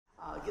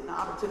an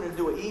opportunity to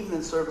do an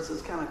evening service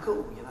is kind of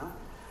cool, you know.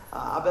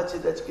 I bet you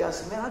that you guys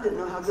say, man, I didn't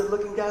know how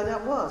good-looking guy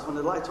that was when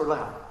the lights were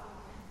loud.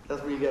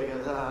 That's where you got to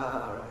go,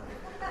 all right.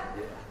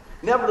 Yeah.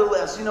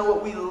 Nevertheless, you know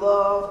what? We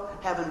love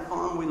having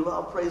fun. We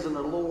love praising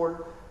the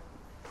Lord.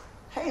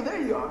 Hey, there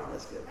you are.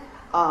 That's good.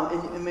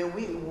 And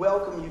we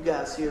welcome you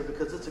guys here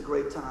because it's a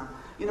great time.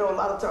 You know, a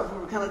lot of times we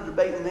were kind of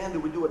debating, man, do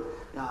we do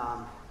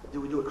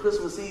it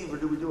Christmas Eve or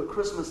do we do it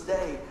Christmas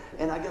Day?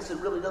 And I guess it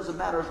really doesn't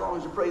matter as long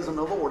as you're praising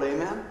the Lord.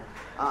 Amen?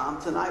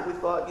 Tonight we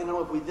thought, you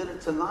know, if we did it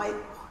tonight,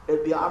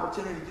 it'd be an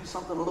opportunity to do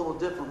something a little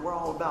different. We're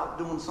all about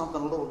doing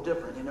something a little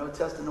different, you know,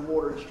 testing the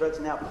water and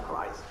stretching out for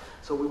Christ.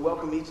 So we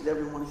welcome each and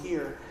every one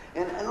here.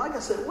 And like I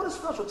said, what a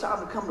special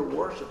time to come to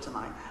worship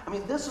tonight. I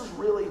mean, this is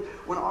really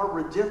when our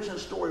redemption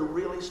story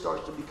really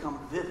starts to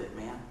become vivid,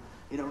 man.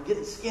 You know,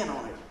 getting skin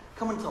on it,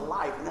 coming to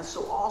life. And that's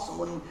so awesome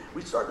when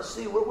we start to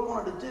see what we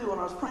wanted to do. And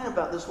I was praying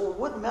about this, Lord,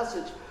 what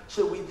message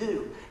should we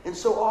do? And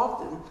so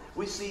often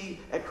we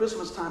see at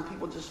Christmas time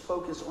people just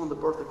focus on the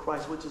birth of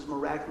Christ, which is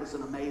miraculous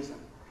and amazing.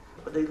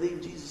 But they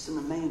leave Jesus in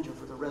the manger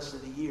for the rest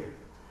of the year.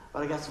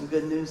 But I got some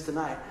good news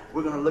tonight.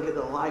 We're going to look at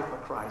the life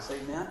of Christ.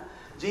 Amen?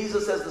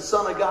 Jesus as the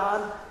Son of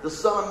God, the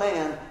Son of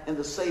Man, and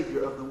the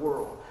Savior of the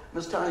world.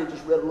 Miss Tanya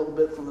just read a little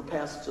bit from the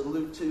passage of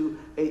Luke 2,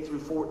 8 through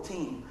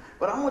 14.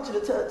 But I want you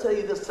to tell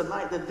you this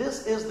tonight, that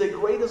this is the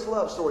greatest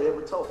love story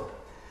ever told.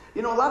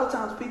 You know, a lot of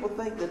times people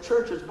think that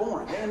church is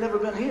boring. They ain't never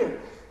been here.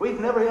 We've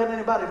never had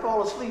anybody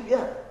fall asleep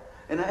yet.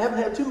 And I haven't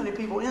had too many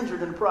people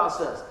injured in the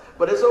process.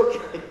 But it's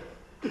okay.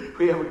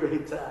 We have a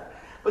great time.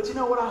 But you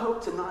know what I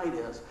hope tonight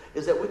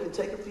is that we can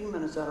take a few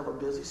minutes out of our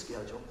busy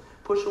schedule,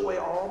 push away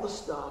all the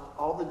stuff,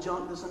 all the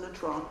junk that's in the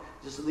trunk,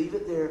 just leave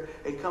it there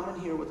and come in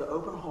here with an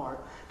open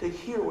heart to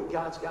hear what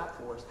God's got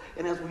for us.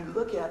 And as we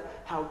look at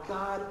how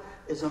God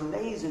is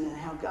amazing and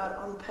how God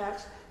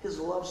unpacks his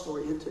love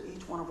story into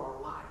each one of our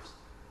lives,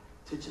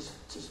 to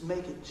just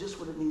make it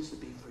just what it needs to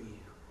be for you,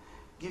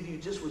 give you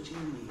just what you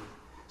need.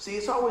 See,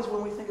 it's always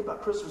when we think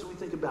about Christmas, we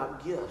think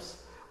about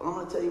gifts. Well, I'm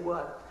going to tell you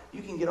what,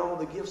 you can get all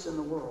the gifts in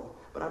the world,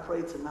 but I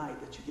pray tonight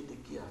that you get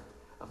the gift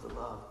of the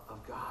love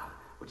of God,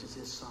 which is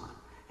his Son.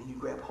 And you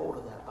grab hold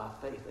of that by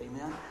faith.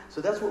 Amen?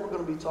 So that's what we're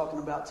going to be talking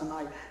about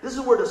tonight. This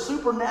is where the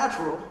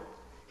supernatural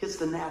hits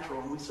the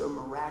natural, and we see a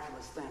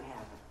miraculous thing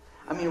happen.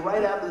 I mean,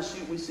 right out of the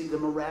chute, we see the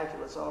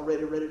miraculous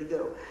already ready to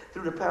go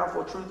through the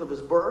powerful truth of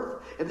his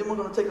birth. And then we're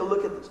going to take a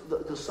look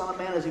at the Son of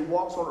Man as he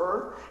walks on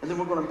earth. And then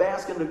we're going to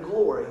bask in the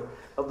glory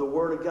of the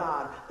Word of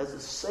God as the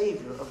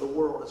Savior of the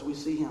world as we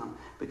see him.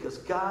 Because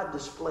God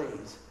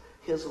displays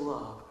his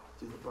love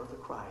through the birth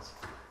of Christ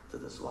to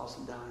this lost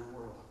and dying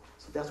world.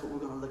 So that's what we're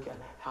going to look at,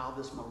 how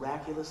this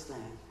miraculous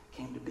thing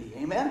came to be.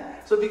 Amen?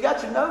 So if you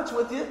got your notes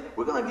with you,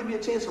 we're going to give you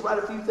a chance to write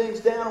a few things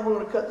down, and we're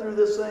going to cut through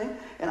this thing.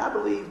 And I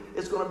believe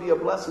it's going to be a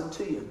blessing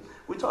to you.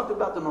 We talked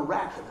about the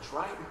miraculous,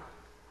 right?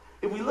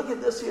 If we look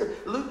at this here,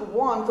 Luke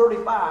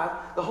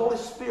 1:35, the Holy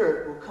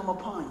Spirit will come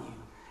upon you,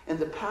 and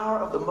the power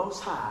of the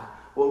Most High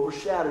will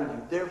overshadow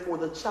you. Therefore,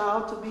 the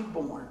child to be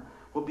born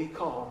will be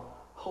called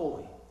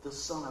Holy, the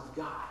Son of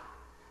God.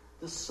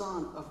 The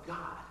Son of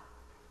God.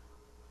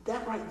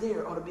 That right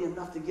there ought to be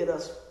enough to get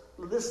us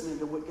listening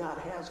to what God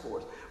has for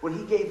us. When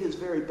he gave his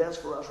very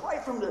best for us.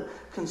 Right from the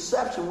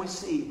conception, we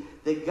see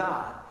that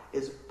God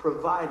is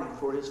providing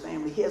for his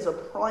family. He has a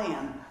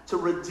plan to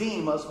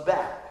redeem us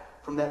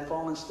back from that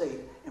fallen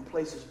state and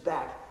place us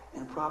back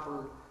in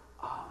proper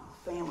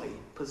family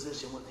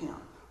position with him.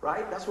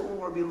 Right? That's what we're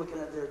going to be looking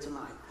at there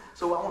tonight.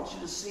 So I want you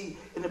to see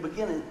in the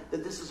beginning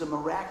that this is a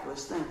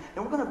miraculous thing.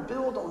 And we're going to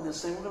build on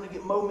this thing. We're going to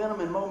get momentum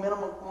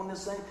on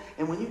this thing.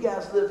 And when you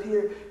guys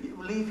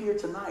leave here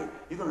tonight,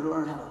 you're going to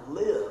learn how to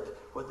live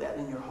with that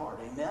in your heart.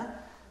 Amen?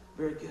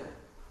 Very good.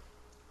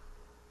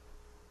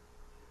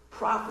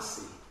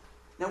 Prophecy.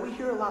 Now, we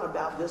hear a lot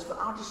about this, but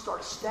I'll just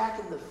start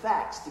stacking the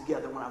facts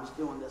together when I was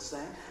doing this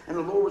thing. And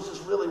the Lord was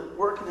just really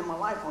working in my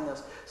life on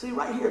this. See,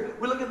 right here,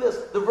 we look at this,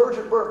 the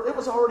virgin birth. It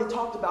was already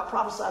talked about,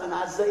 prophesied in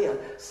Isaiah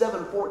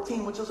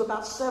 7:14, which was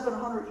about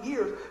 700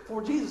 years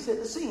before Jesus hit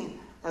the scene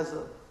as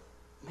a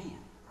man,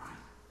 right?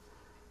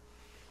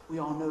 We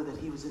all know that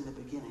he was in the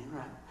beginning,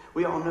 right?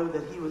 We all know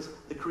that he was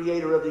the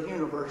creator of the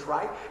universe,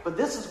 right? But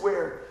this is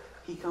where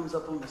he comes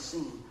up on the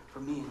scene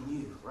for me and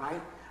you,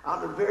 right?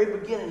 Out of the very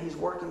beginning, he's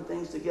working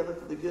things together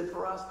for the good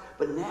for us.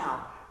 But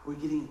now we're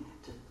getting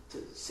to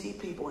see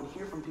people and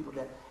hear from people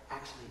that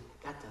actually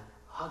got to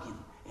hug him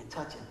and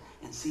touch him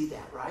and see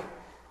that, right?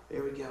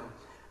 There we go.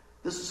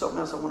 This is something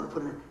else I want to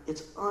put in there.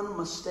 It's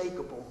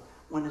unmistakable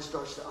when it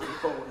starts to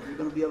unfold. And you're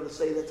going to be able to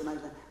say that tonight.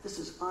 This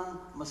is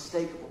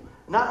unmistakable.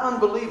 Not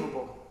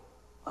unbelievable.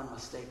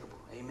 Unmistakable.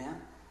 Amen?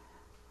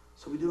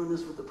 So we're doing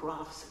this with the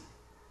prophecy.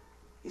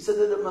 He said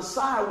that the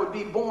Messiah would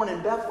be born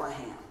in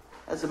Bethlehem.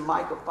 That's in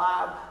Micah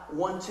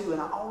 5:1-2.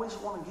 And I always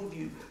want to give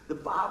you the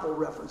Bible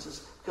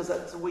references because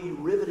that's the way you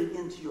rivet it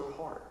into your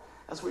heart.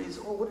 That's where you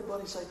say, oh, what did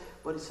Buddy say?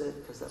 Buddy said,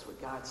 because that's what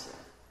God said.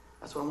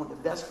 That's what I want the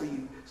best for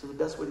you. So the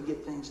best way to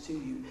get things to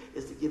you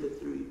is to give it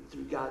through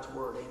God's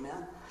word.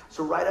 Amen?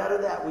 So right out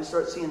of that, we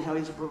start seeing how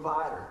he's a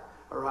provider.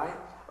 All right?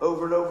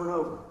 Over and over and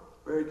over.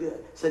 Very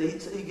good. Said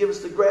he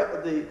gives us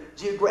the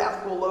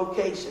geographical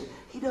location.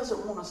 He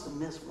doesn't want us to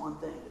miss one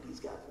thing that he's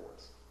got for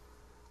us.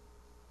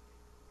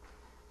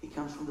 He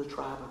comes from the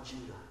tribe of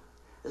Judah.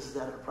 This is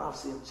out of the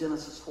prophecy of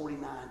Genesis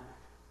 49:10.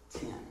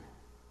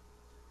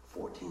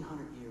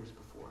 1,400 years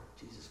before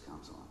Jesus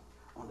comes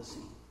on the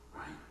scene,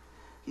 right?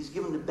 He's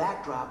given the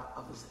backdrop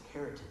of his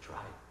heritage,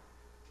 right?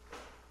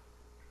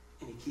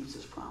 And he keeps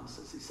his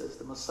promises. He says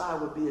the Messiah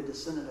would be a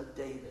descendant of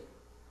David,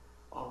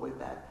 all the way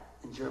back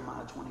in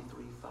Jeremiah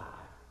 23:5.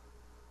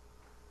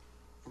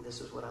 And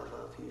this is what I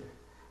love here.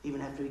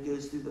 Even after he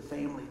goes through the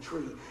family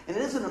tree. And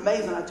it isn't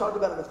amazing. I talked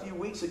about it a few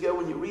weeks ago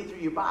when you read through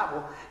your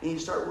Bible and you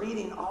start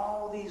reading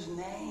all these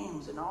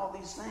names and all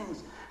these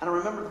things. And I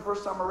remember the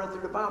first time I read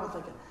through the Bible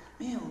thinking,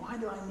 man, why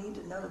do I need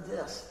to know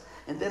this?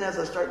 And then as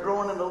I start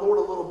growing in the Lord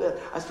a little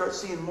bit, I start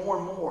seeing more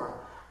and more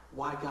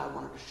why God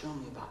wanted to show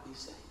me about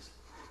these things.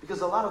 Because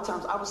a lot of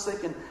times I was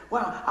thinking,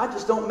 wow, I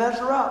just don't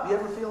measure up. You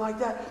ever feel like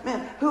that?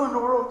 Man, who in the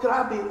world could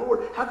I be,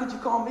 Lord? How could you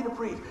call me to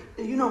preach?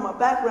 You know my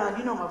background.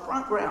 You know my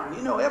front ground.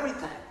 You know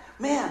everything.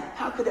 Man,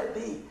 how could that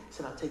be? He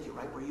said, I'll take you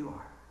right where you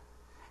are.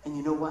 And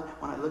you know what?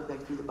 When I look back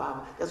through the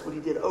Bible, that's what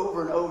he did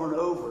over and over and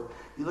over.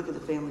 You look at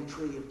the family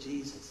tree of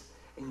Jesus,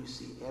 and you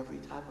see every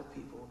type of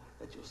people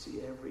that you'll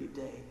see every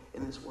day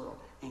in this world.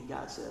 And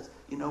God says,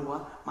 you know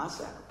what? My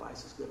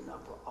sacrifice is good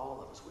enough for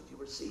all of us. Would you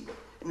receive it?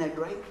 Isn't that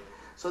great?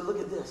 So look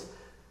at this.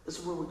 This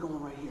is where we're going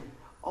right here.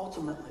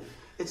 Ultimately,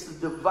 it's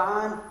the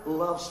divine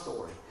love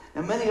story.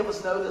 Now, many of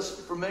us know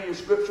this familiar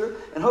scripture,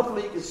 and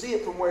hopefully you can see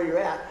it from where you're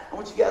at. I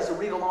want you guys to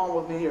read along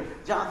with me here.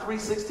 John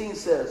 3:16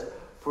 says,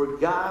 for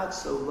God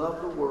so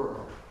loved the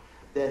world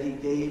that he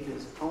gave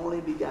his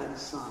only begotten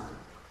Son,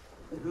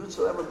 that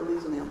whosoever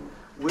believes in him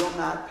will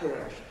not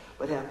perish,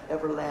 but have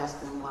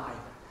everlasting life.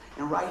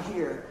 And right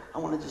here, I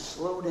want to just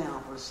slow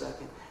down for a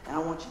second, and I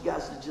want you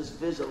guys to just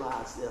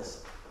visualize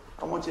this.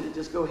 I want you to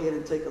just go ahead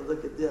and take a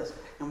look at this,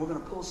 and we're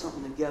going to pull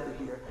something together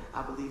here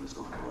I believe is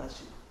going to bless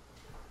you.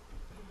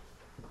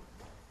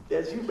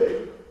 That's you,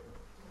 baby.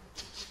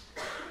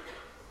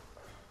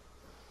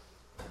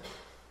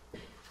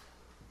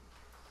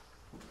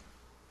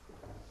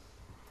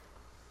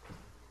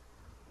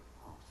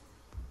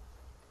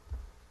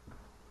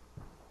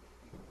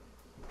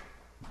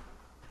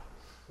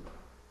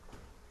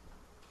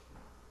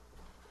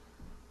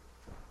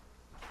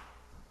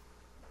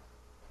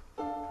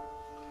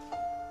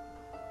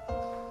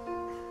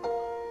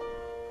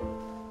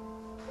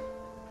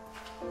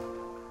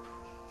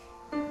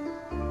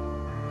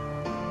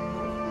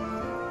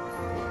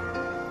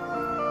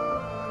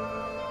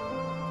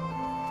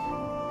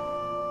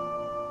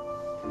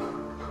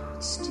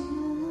 Still a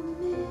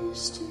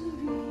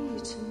mystery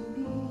to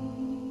me,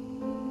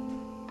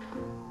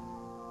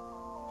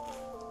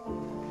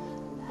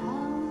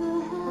 how the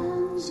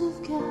hands of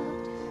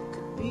God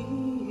could be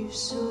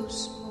so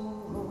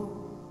small,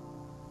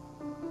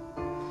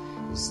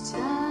 his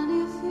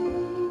tiny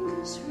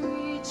fingers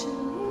reaching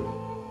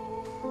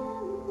in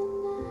the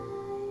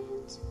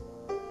night,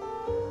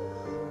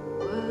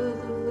 were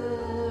the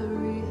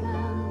very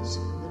hands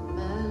that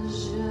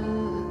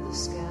measure the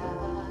sky.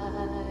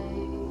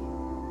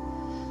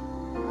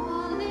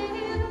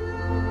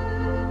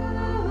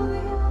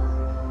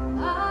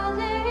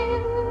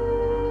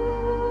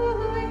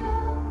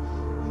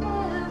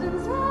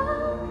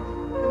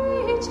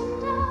 Reaching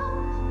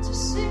down to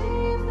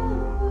save the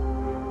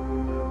world.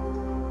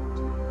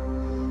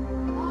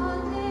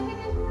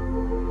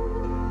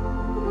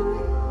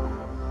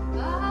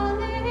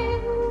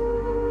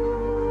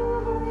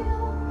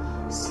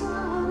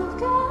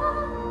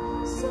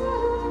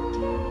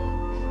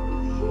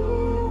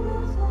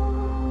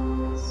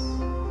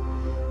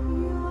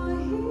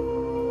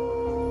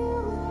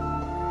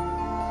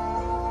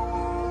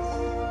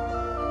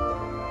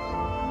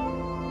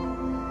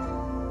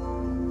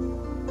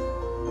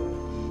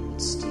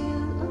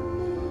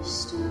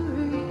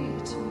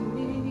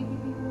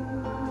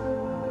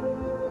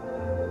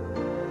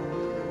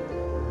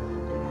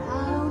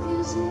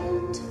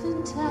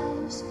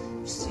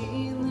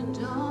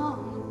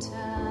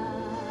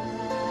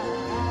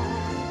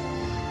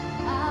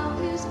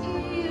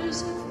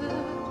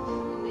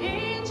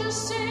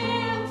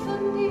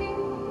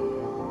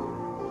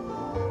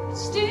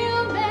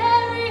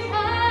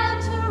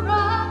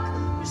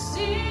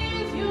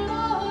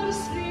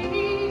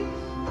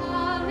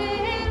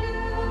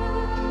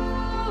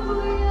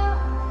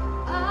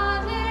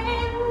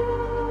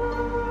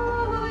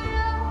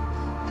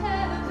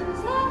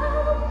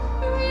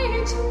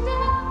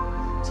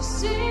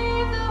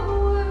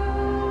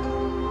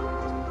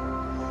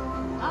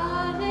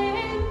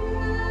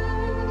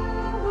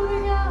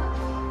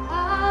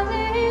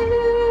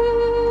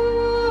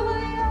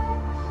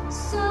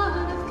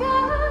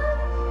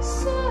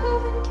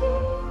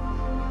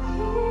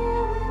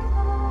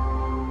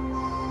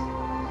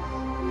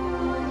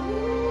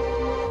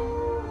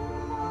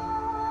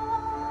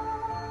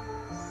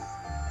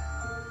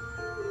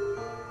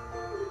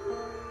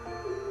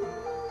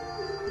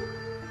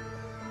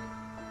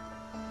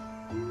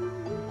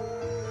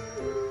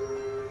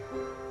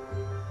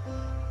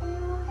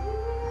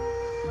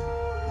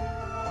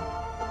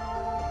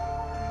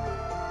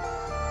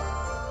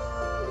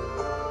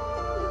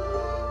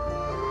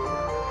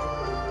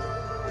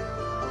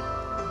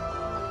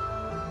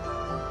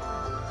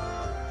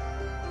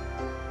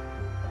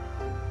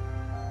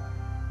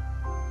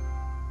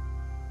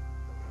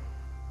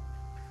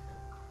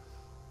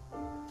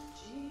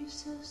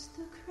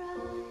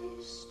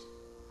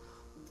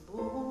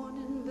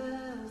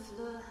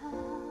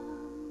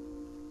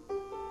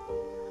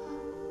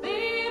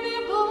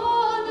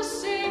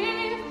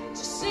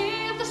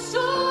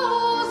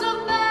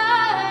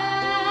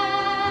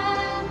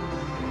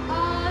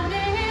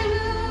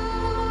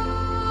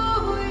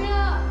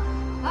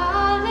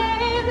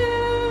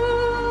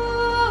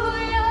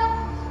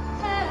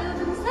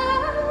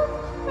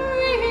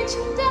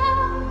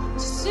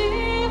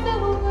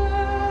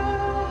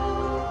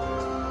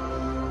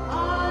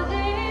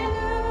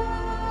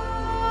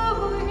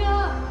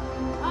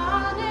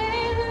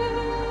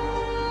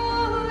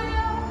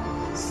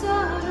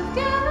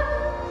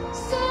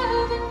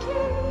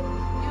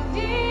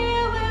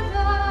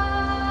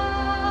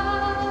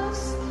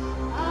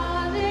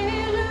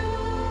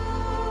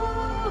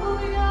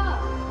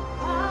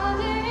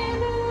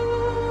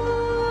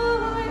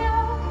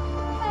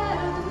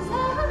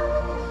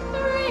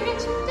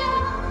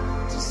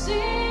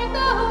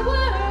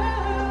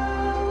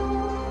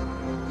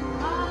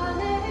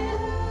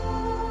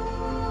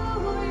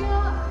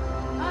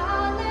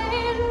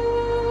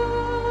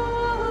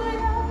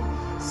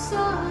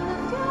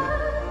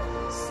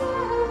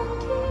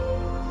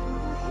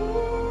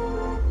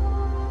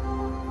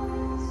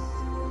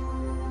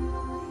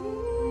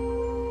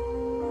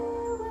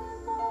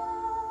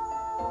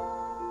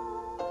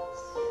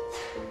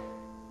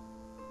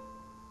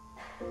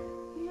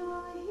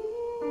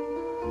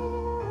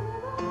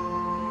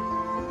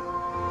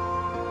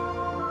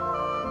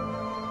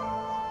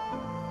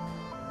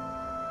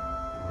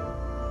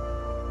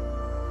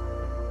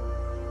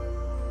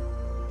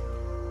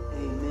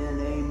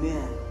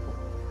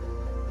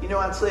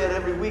 I say it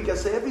every week. I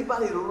say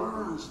everybody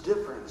learns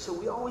different. So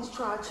we always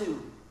try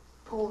to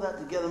pull that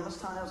together. Miss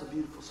Tanya, that was a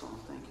beautiful song.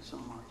 Thank you so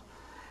much.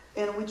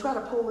 And we try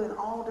to pull in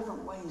all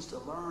different ways to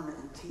learn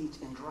and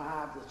teach and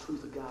drive the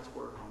truth of God's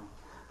word home.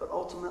 But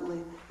ultimately,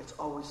 it's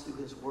always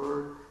through his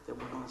word that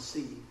we're going to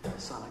see the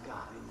Son of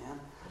God. Amen?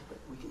 But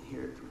we can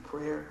hear it through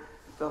prayer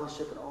and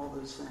fellowship and all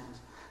those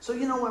things. So,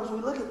 as we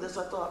look at this,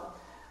 I thought,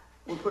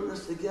 when putting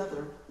this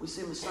together, we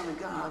see the Son of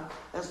God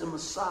as the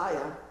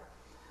Messiah.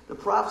 The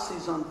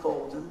prophecies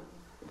unfolding.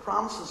 The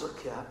promises are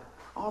kept.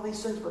 All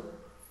these things, but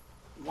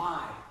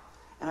why?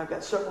 And I've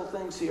got several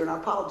things here, and I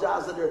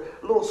apologize that they're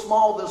a little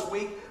small this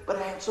week, but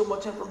I had so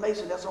much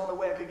information, that's the only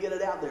way I could get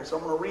it out there. So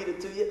I'm going to read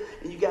it to you,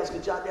 and you guys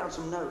can jot down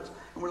some notes.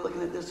 And we're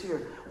looking at this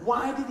here.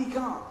 Why did he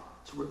come?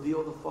 To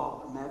reveal the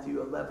Father.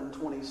 Matthew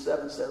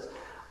 11:27 says,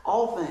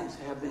 all things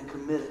have been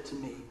committed to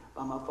me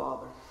by my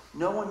Father.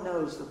 No one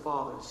knows the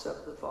Father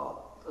except the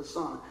Father, the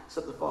Son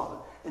except the Father.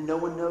 And no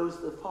one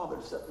knows the Father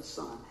except the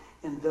Son,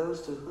 and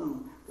those to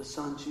whom the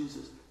Son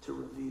chooses to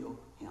reveal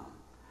him.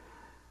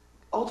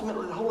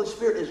 Ultimately, the Holy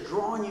Spirit is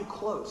drawing you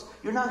close.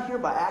 You're not here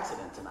by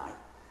accident tonight.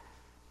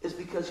 It's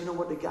because you know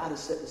what? That God has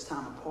set this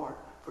time apart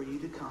for you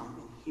to come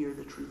and hear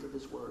the truth of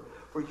his word.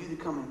 For you to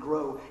come and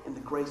grow in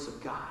the grace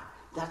of God.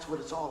 That's what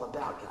it's all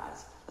about,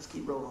 guys. Let's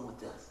keep rolling with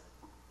this.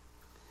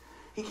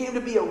 He came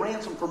to be a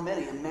ransom for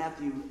many in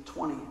Matthew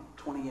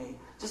 20:28.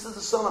 Just as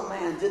the Son of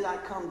Man did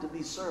not come to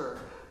be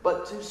served,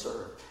 but to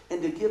serve,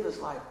 and to give his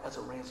life as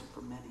a ransom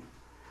for many.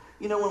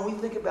 When we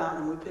think about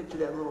and we picture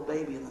that little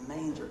baby in the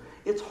manger,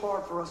 it's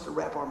hard for us to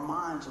wrap our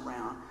minds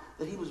around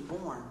that he was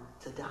born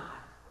to die.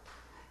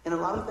 And a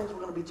lot of things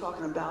we're going to be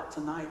talking about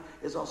tonight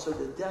is also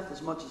the death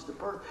as much as the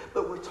birth,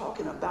 but we're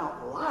talking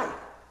about life.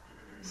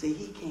 See,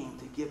 he came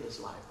to give his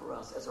life for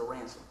us as a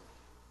ransom.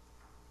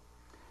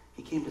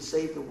 He came to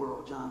save the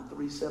world, John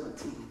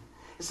 3:17.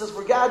 It says,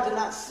 for God did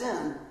not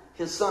send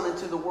his Son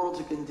into the world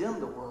to condemn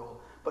the world,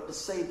 but to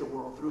save the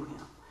world through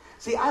him.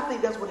 See, I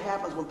think that's what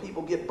happens when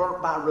people get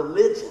burnt by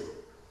religion.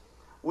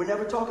 We're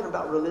never talking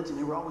about religion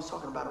here. We're always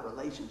talking about a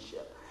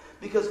relationship.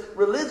 Because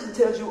religion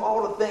tells you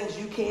all the things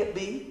you can't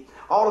be,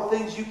 all the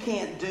things you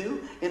can't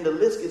do, and the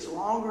list gets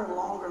longer and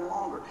longer and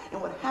longer.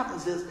 And what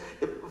happens is,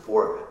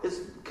 before it's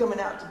coming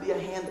out to be a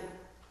hand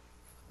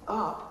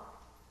up,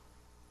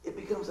 it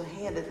becomes a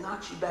hand that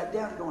knocks you back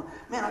down and going,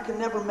 man, I can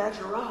never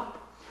measure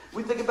up.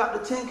 We think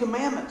about the 10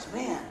 Commandments.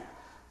 Man,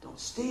 don't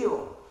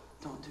steal.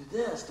 Don't do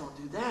this. Don't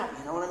do that.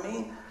 You know what I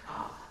mean?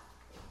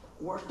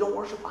 Don't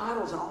worship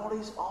idols and all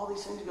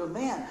these things. You go,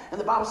 man. And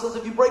the Bible says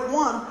if you break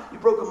one, you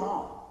broke them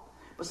all.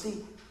 But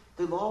see,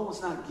 the law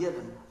was not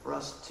given for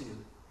us to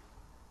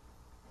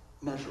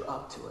measure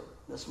up to it.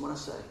 That's what I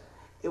say.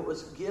 It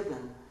was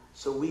given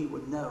so we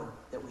would know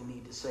that we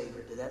need the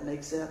Savior. Did that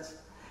make sense?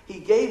 He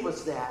gave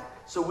us that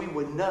so we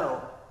would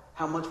know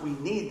how much we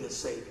need the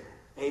Savior.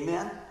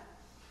 Amen?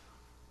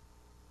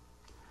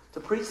 To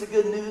preach the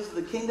good news of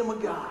the kingdom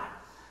of God.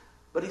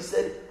 But he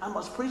said, I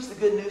must preach the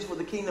good news for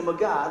the kingdom of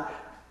God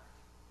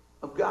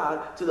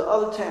to the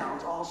other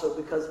towns also,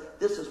 because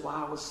this is why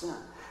I was sent.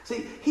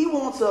 See, he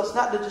wants us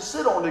not to just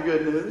sit on the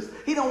good news.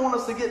 He doesn't want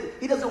us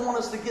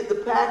to get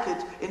the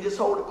package and just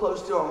hold it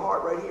close to our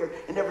heart right here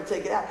and never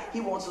take it out.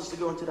 He wants us to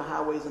go into the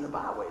highways and the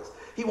byways.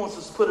 He wants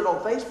us to put it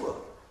on Facebook.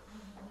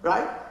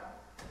 Right?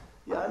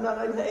 Yeah,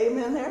 not an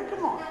amen there?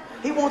 Come on.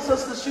 He wants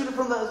us to shout it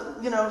from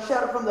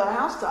the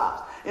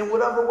housetops in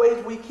whatever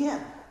ways we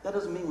can. That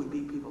doesn't mean we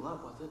beat people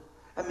up with it.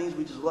 That means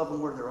we just love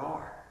them where they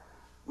are.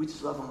 We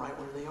just love them right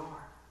where they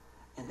are.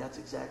 And that's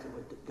exactly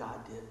what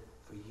God did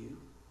for you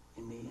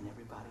and me and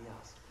everybody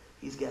else.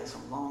 He's got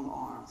some long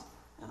arms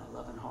and a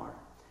loving heart.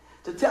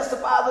 To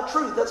testify the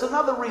truth, that's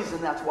another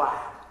reason that's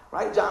why.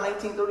 Right? John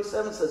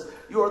 18:37 says,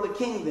 you are the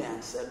king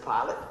then, said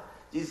Pilate.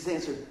 Jesus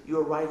answered, you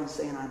are right in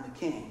saying I'm the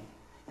king.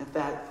 In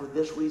fact, for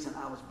this reason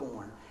I was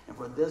born. And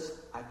for this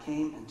I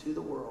came into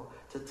the world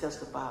to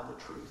testify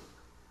the truth.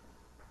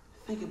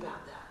 Think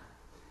about that.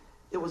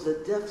 It was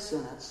a death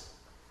sentence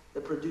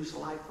that produced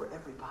life for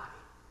everybody.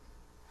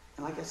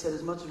 And like I said,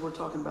 as much as we're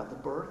talking about the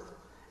birth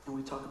and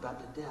we talk about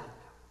the death,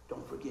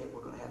 don't forget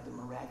we're going to have the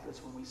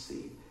miraculous when we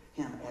see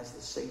him as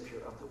the Savior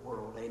of the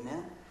world.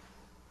 Amen?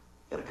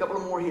 Got a couple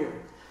of more here.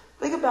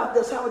 Think about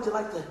this. How would you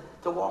like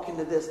to walk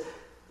into this?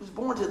 He was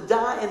born to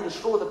die and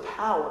destroy the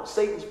power,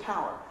 Satan's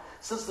power.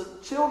 Since the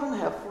children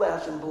have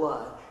flesh and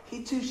blood,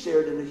 he too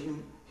shared in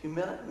the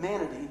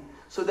humanity,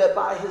 so that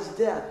by his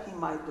death he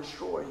might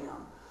destroy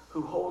him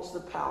who holds the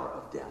power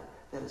of death,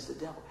 that is the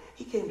devil.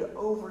 He came to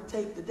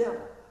overtake the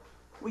devil.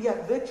 We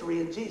got victory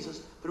in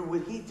Jesus through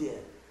what he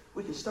did.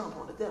 We can stomp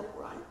on the devil,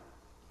 right?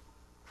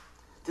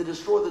 To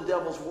destroy the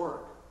devil's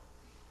work.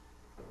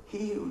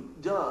 He who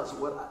does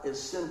what is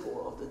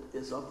sinful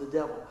is of the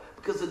devil.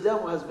 Because the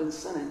devil has been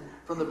sinning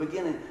from the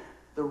beginning.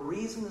 The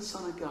reason the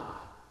Son of God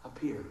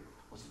appeared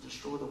was to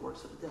destroy the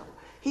works of the devil.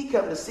 He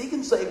came to seek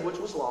and save which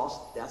was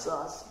lost, that's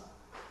us,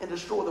 and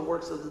destroy the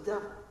works of the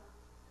devil.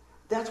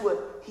 That's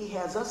what he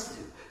has us to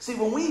do. See,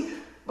 when we,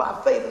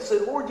 by faith, say,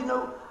 Lord,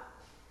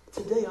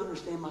 today I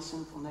understand my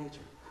sinful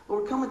nature.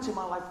 Lord, come into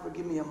my life and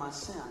forgive me of my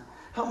sin.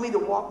 Help me to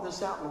walk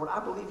this out, Lord. I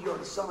believe you are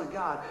the Son of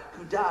God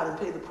who died and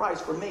paid the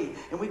price for me.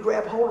 And we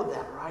grab hold of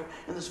that, right?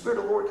 And the Spirit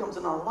of the Lord comes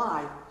in our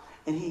life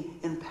and he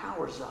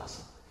empowers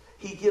us.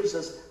 He gives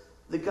us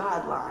the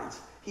guidelines.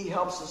 He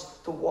helps us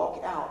to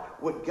walk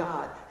out what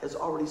God has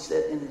already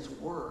said in his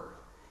word.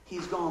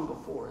 He's gone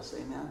before us.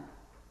 Amen.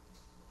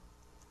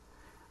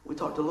 We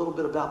talked a little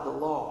bit about the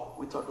law.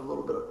 We talked a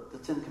little bit of the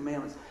Ten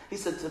Commandments. He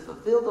said to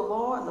fulfill the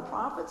law and the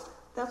prophets.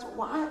 That's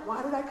why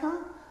did I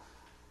come?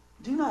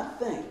 Do not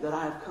think that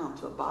I have come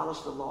to abolish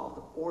the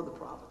law or the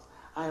prophets.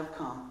 I have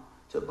come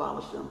to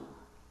abolish them.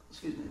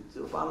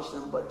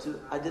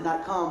 I did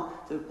not come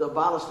to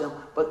abolish them,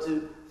 but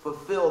to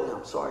fulfill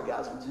them. Sorry,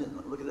 guys,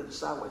 I'm looking at it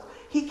sideways.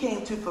 He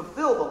came to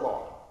fulfill the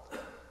law.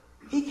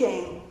 He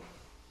came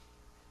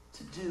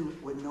to do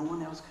what no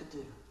one else could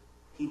do.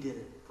 He did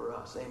it for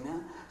us.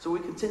 Amen? So we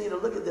continue to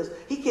look at this.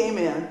 He came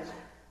in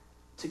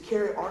to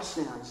carry our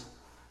sins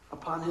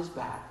upon his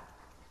back,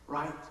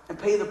 right? And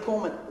pay the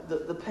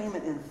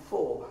payment in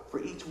full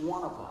for each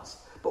one of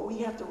us. But we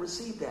have to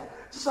receive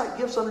that. Just like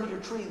gifts under your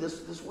tree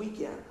this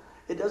weekend.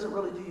 It doesn't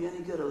really do you any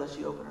good unless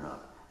you open it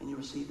up and you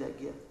receive that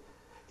gift.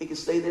 It can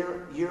stay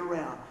there year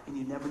round and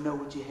you never know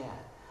what you had.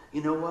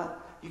 You know what?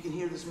 You can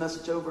hear this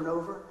message over and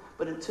over,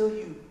 but until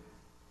you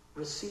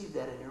receive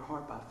that in your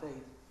heart by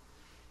faith,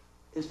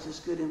 it's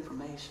just good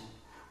information.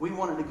 We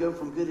wanted to go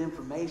from good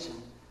information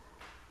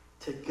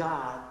to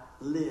God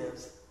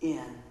lives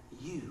in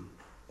you.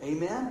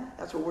 Amen?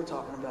 That's what we're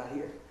talking about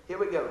here. Here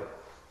we go.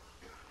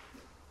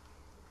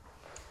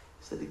 He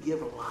said to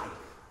give life.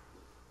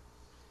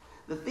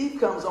 The thief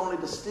comes only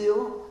to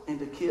steal and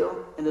to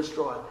kill and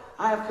destroy.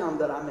 I have come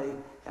that I may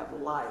have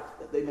life,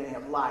 that they may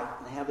have life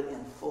and have it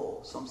in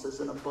full. Some says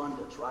in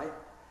abundance, right?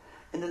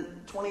 And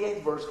then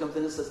 28th verse comes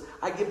in and says,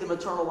 I give them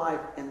eternal life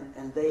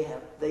and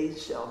they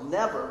shall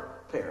never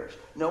perish.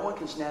 No one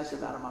can snatch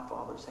them out of my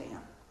Father's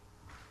hand.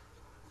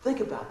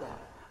 Think about that.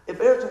 If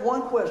there's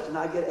one question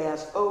I get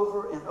asked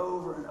over and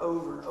over and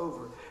over and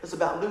over, it's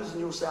about losing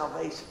your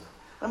salvation.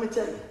 Let me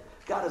tell you,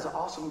 God is an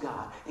awesome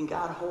God, and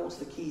God holds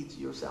the key to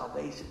your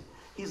salvation.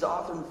 He's the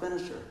author and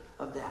finisher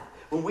of that.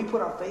 When we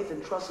put our faith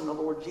and trust in the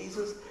Lord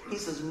Jesus, he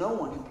says, no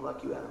one can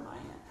pluck you out of my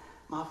hand.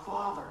 My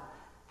Father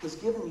has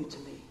given you to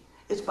me.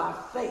 It's by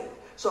faith.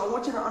 So I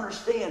want you to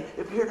understand,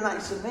 if you're here tonight,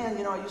 you say,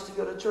 man, I used to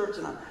go to church,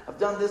 and I've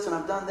done this, and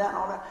I've done that, and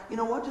all that. You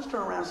know what? Just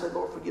turn around and say,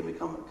 Lord, forgive me.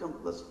 Come,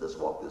 let's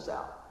walk this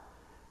out.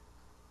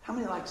 How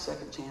many like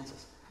second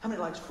chances? How many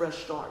likes fresh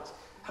starts?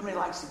 How many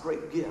likes the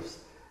great gifts?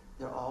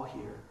 They're all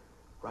here,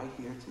 right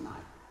here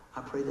tonight.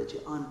 I pray that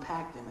you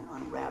unpack them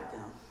and unwrap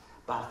them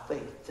by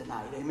faith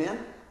tonight. Amen?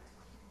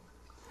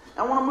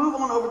 I want to move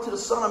on over to the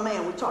Son of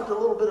Man. We talked a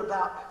little bit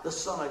about the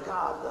Son of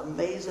God, the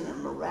amazing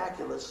and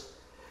miraculous.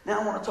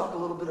 Now I want to talk a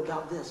little bit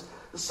about this.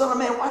 The Son of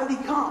Man, why did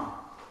he come?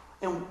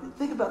 And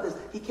think about this.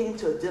 He came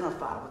to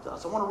identify with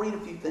us. I want to read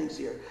a few things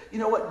here. You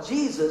know what?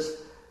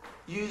 Jesus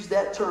used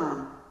that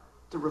term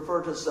to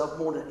refer to himself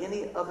more than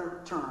any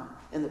other term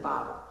in the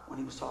Bible when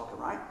he was talking,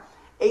 right?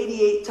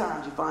 88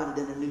 times you find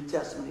it in the New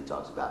Testament he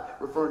talks about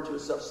referring to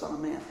himself Son of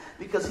Man,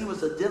 because he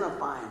was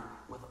identifying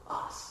with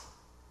us,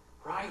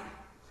 right?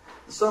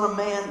 The Son of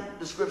Man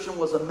description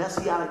was a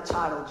messianic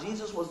title.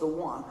 Jesus was the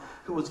one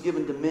who was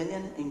given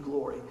dominion and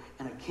glory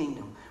and a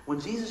kingdom. When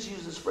Jesus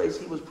used this phrase,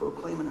 he was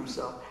proclaiming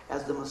himself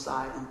as the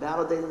Messiah and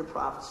validating the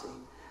prophecy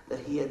that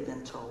had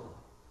been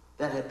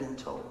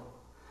told.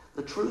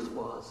 The truth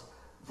was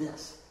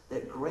this,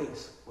 that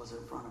grace was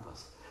in front of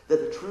us, that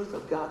the truth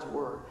of God's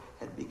word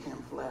had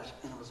become flesh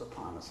and was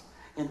upon us.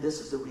 And this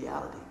is the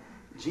reality.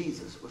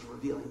 Jesus was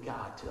revealing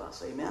God to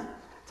us. Amen?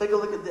 Take a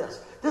look at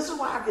this. This is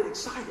why I get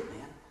excited,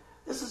 man.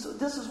 This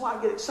is why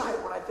I get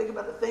excited when I think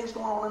about the things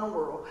going on in the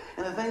world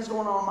and the things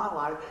going on in my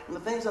life and the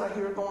things that I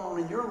hear going on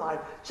in your life.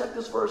 Check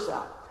this verse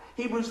out.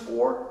 Hebrews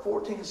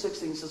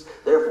 4:14-16 says,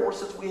 therefore,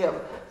 since we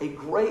have a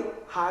great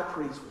high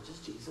priest, which is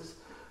Jesus,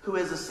 who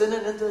has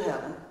ascended into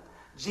heaven,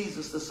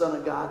 Jesus, the Son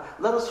of God,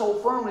 let us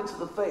hold firmly to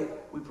the faith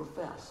we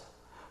profess.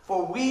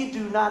 For we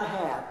do not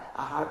have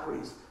a high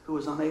priest who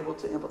is unable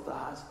to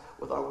empathize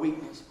with our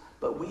weakness,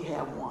 but we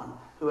have one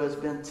who has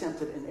been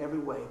tempted in every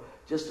way,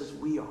 just as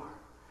we are.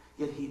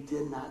 Yet he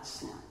did not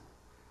sin.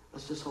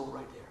 Let's just hold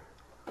right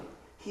there.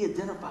 He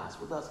identifies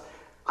with us.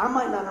 I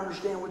might not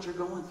understand what you're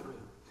going through.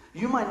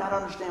 You might not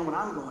understand what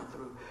I'm going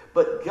through.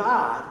 But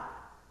God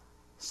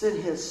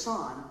sent his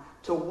Son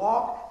to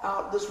walk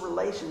out this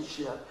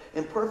relationship,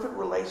 in perfect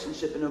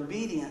relationship, in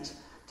obedience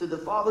to the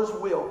Father's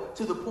will,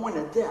 to the point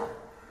of death,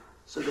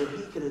 so that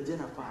he could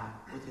identify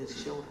with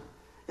his children.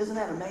 Isn't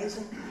that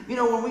amazing?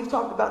 When we've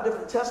talked about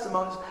different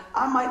testimonies,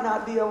 I might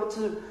not be able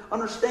to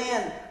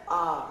understand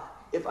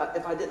if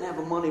I didn't have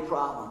a money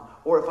problem,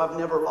 or if I've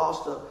never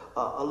lost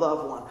a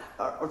loved one,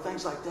 or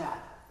things like that.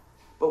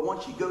 But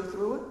once you go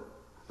through it,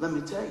 let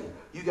me tell you,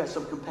 you got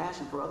some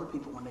compassion for other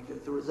people when they go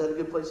through it. Is that a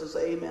good place to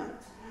say amen?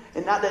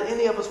 And not that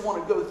any of us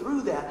want to go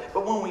through that,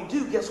 but when we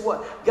do, guess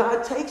what?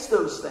 God takes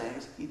those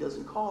things. He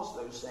doesn't cause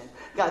those things.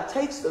 God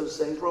takes those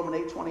things.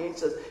 Romans 8:28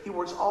 says he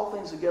works all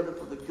things together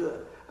for the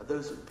good of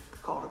those who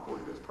are called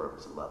according to his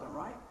purpose and love him,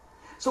 right?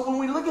 So when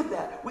we look at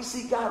that, we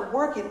see God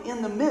working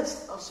in the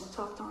midst of some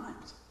tough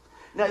times.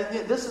 Now,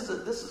 this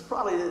is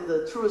probably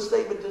the truest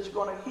statement that you're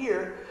going to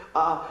hear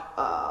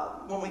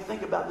when we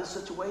think about this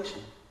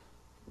situation.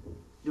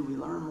 Do we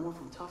learn more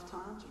from tough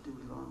times, or do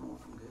we learn more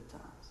from good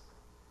times?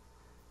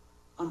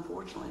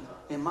 Unfortunately,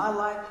 in my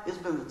life, it's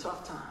been the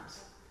tough times.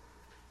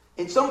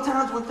 And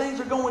sometimes when things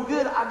are going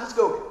good, I just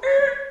go,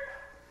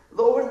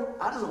 Lord,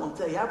 I just want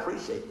to tell you, I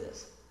appreciate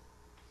this.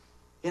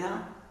 You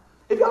know?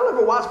 If y'all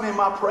ever watch me in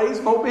my praise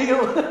mobile,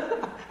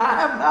 I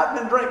have not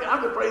been drinking.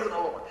 I've been praising the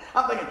Lord.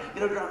 I'm thinking,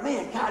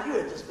 man, God, you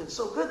have just been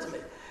so good to me.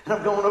 And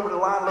I'm going over the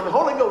line, and the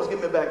Holy Ghost, get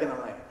me back in the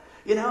lane.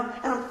 You know?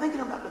 And I'm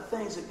thinking about the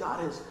things that God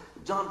has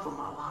done for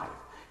my life,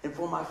 and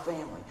for my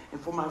family, and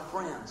for my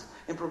friends,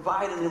 and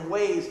providing in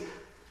ways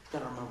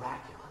that are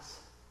miraculous.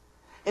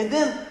 And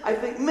then I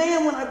think,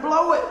 man, when I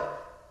blow it,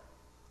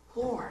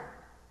 Lord,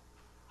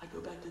 I go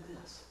back to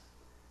this.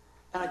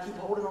 And I keep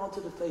holding on to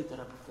the faith that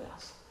I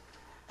profess.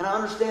 And I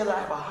understand that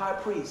I have a high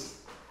priest,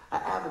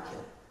 an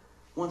advocate,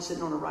 one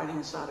sitting on the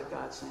right-hand side of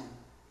God saying,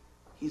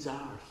 he's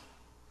ours.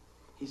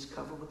 He's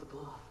covered with the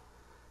blood.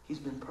 He's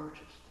been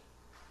purchased.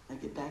 Now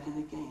get back in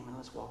the game and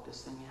let's walk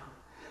this thing out.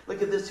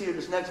 Look at this here.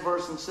 This next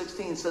verse in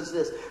 16 says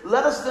this.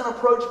 Let us then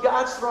approach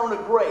God's throne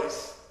of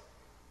grace.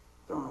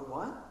 Throne of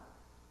what?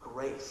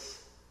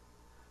 Grace.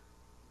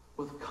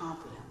 With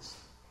confidence.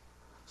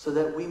 So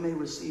that we may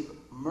receive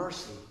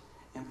mercy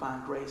and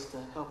find grace to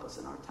help us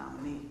in our time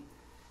of need.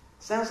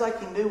 Sounds like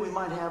he knew we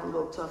might have a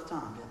little tough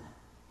time, didn't it?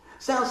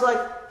 Sounds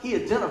like he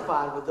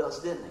identified with us,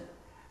 didn't it?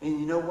 And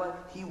you know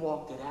what? He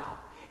walked it out.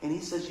 And he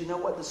says, you know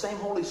what? The same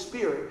Holy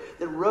Spirit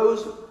that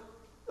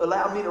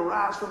allowed me to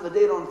rise from the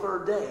dead on the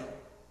third day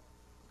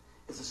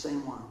is the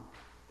same one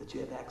that you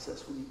have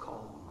access when you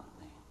call on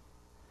my name.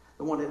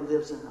 The one that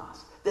lives in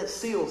us, that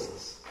seals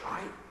us,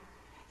 right?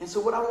 And so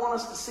what I want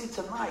us to see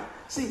tonight,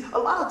 a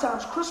lot of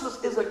times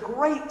Christmas is a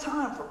great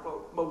time for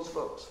most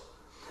folks.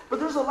 But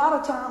there's a lot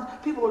of times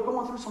people are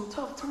going through some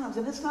tough times,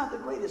 and it's not the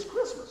greatest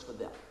Christmas for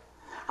them.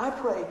 I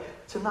pray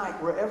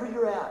tonight, wherever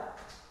you're at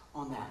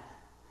on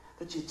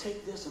that you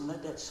take this and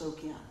let that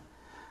soak in.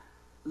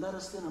 Let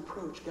us then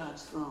approach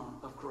God's throne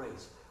of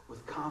grace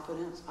with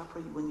confidence. I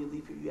pray when you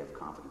leave here, you have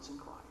confidence in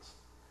Christ.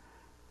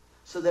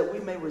 So that we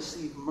may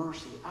receive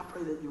mercy. I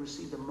pray that you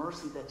receive the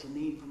mercy that you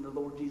need from the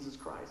Lord Jesus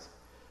Christ.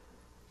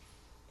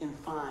 And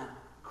find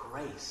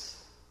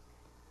grace.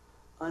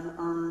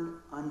 Unearned,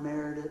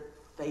 unmerited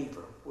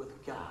favor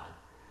with God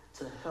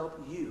to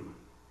help you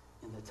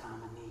in the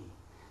time of need.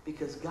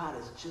 Because God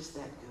is just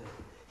that good.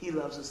 He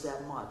loves us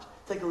that much.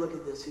 Take a look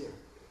at this here.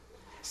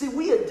 See,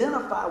 we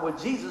identify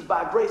with Jesus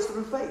by grace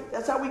through faith.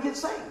 That's how we get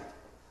saved.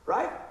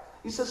 Right?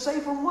 He says,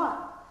 saved from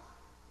what?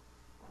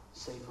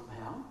 Saved from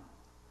hell.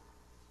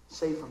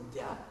 Saved from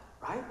death.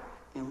 Right?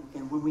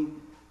 And when we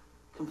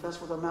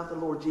confess with our mouth the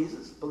Lord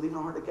Jesus, believe in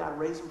our heart that God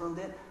raised him from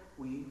the dead,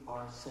 we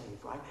are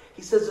saved, right?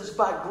 He says it's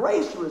by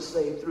grace you are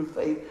saved through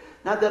faith,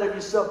 not that of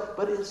yourself,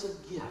 but it's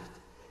a gift.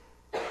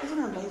 Isn't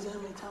it amazing how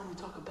many times we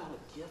talk about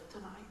a gift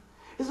tonight?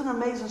 Isn't it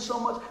amazing so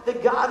much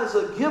that God is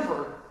a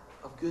giver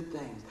of good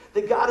things,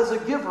 that God is a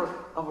giver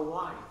of a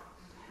life,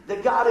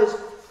 that God is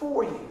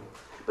for you.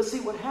 But see,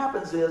 what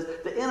happens is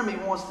the enemy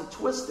wants to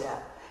twist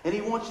that, and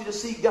he wants you to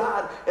see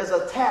God as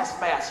a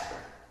taskmaster.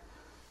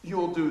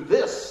 You'll do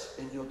this,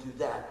 and you'll do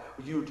that.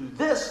 Or you'll do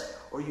this,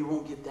 or you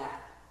won't get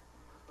that.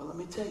 But let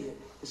me tell you,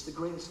 it's the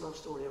greatest love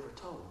story ever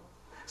told.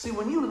 See,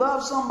 when you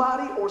love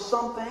somebody or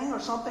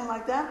something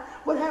like that,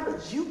 what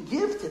happens? You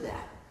give to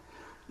that.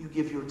 You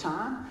give your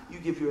time, you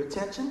give your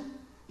attention,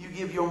 you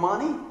give your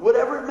money,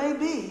 whatever it may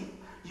be,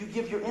 you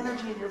give your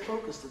energy and your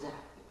focus to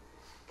that.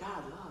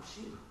 God loves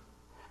you.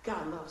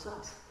 God loves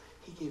us.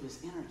 He gave his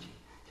energy,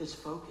 his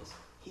focus.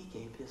 He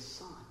gave his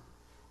son,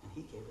 and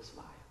he gave his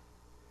life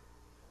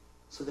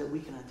so that we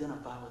can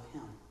identify with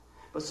him.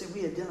 But see,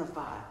 we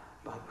identify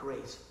by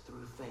grace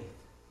through faith.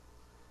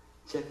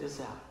 Check this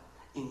out.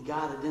 And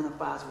God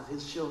identifies with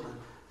his children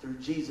through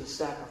Jesus'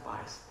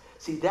 sacrifice.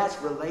 See, that's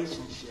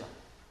relationship.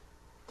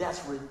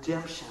 That's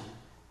redemption.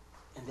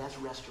 And that's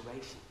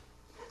restoration.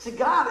 See,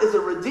 God is a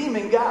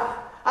redeeming God.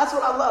 That's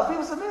what I love.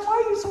 People say, man,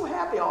 why are you so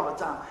happy all the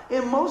time?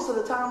 And most of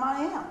the time I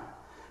am.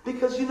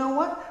 Because you know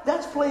what?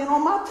 That's playing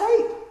on my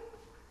tape.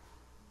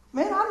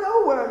 Man, I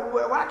know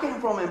where I came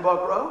from in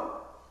Buck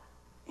Row.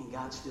 And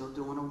God's still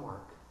doing a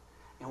work.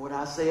 And what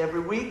I say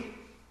every week,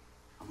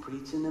 I'm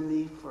preaching to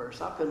me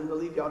first. I couldn't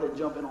believe y'all didn't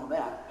jump in on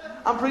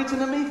that. I'm preaching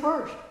to me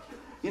first.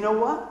 You know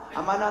what?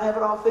 I might not have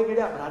it all figured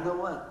out, but I know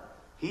what?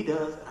 He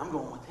does, and I'm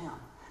going with him.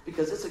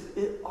 Because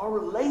our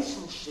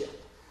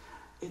relationship,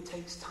 it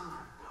takes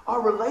time.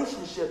 Our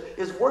relationship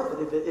is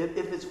worth it.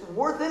 If it's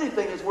worth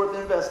anything, it's worth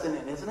investing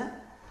in, isn't it?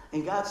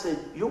 And God said,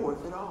 you're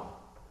worth it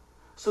all.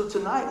 So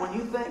tonight, when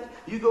you think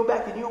you go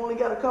back and you only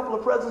got a couple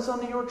of presents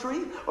under your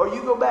tree, or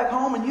you go back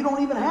home and you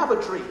don't even have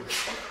a tree,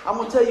 I'm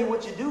going to tell you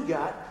what you do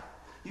got.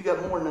 You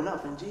got more than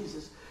enough in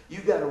Jesus. You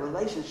got a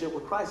relationship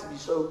with Christ if you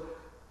so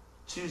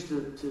choose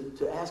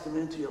to ask him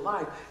into your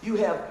life. You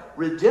have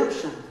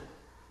redemption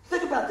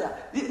Think about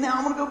that. Now,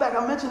 I'm going to go back.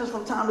 I mention this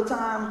from time to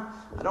time.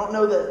 I don't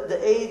know the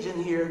age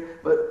in here,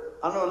 but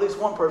I know at least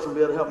one person will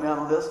be able to help me out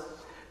on this.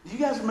 Do you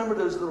guys remember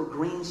those little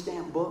green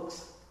stamp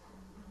books?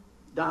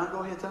 Don, go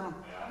ahead, tell them.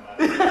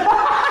 Do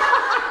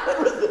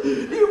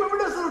you remember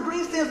those little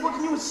green stamp books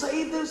and you would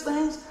save those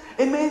things?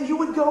 And man, you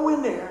would go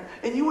in there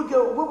and you would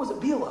go, what was it,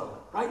 Bealo,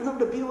 right?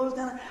 Remember the Bealos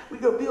down there? We'd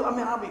go, Bealo. I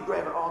mean, I'll be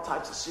grabbing all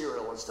types of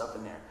cereal and stuff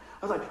in there.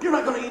 I was like, you're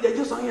not going to eat that.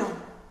 Yes, I am.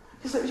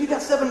 He said, you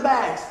got 7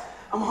 bags.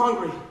 I'm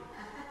hungry.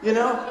 You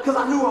know, because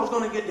I knew I was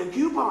going to get the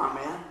coupon,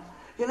 man.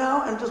 You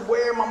know, and just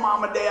wearing my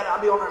mom and dad,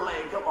 I'll be on their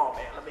leg. Come on,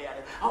 man, let me at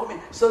it. Oh,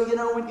 man. So, you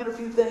know, we'd get a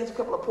few things, a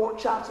couple of pork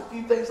chops, a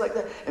few things like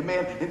that. And,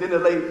 man, and then the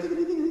lady,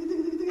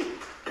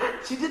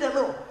 she did that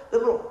little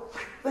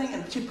thing,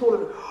 and she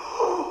pulled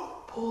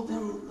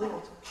them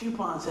little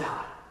coupons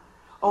out.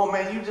 Oh,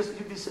 man, you'd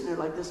be sitting there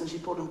like this, and she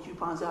pulled them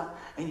coupons out,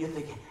 and you're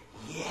thinking,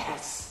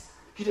 yes.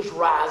 You just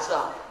rise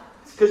up,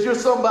 because you're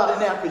somebody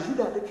now, because you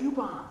got the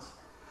coupons.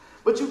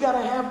 But you got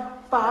to have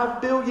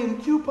 5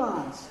 billion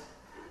coupons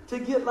to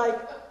get like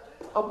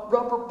a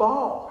rubber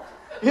ball,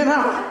 you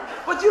know?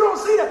 But you don't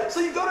see that. So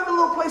you go to the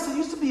little place that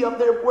used to be up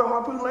there where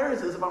Harpoon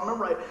Larry's is, if I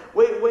remember right,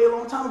 way a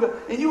long time ago.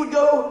 And you would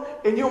go,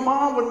 and your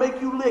mom would make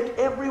you lick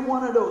every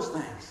one of those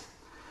things.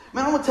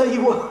 Man, I'm going to tell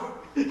you what,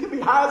 you can be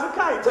high as a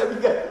kite till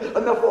you get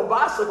enough for a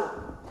bicycle.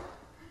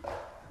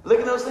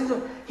 Licking those things,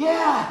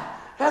 yeah,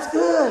 that's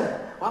good.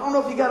 Well, I don't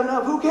know if you got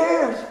enough. Who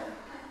cares?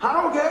 I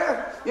don't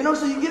care. You know,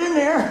 so you get in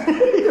there.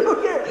 You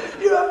don't care.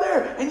 You're up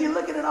there and you're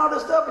looking at all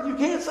this stuff and you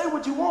can't say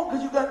what you want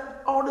because you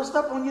got all this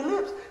stuff on your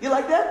lips. You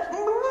like that?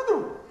 Been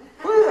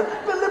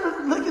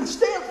licking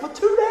stamps for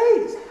 2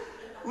 days.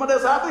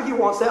 I think he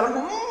wants that. I'm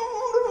going,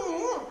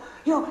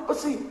 you know,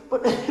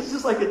 but it's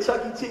just like a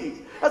Chuck E.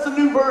 Cheese. That's a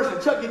new version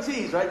of Chuck E.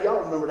 Cheese, right?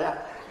 Y'all remember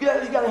that. You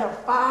got to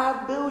have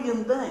 5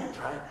 billion things,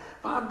 right?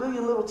 5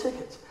 billion little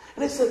tickets.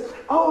 And they said,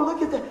 oh,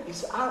 look at that. He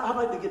said, I'd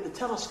like to get the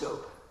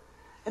telescope.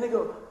 And they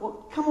go,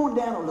 well, come on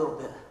down a little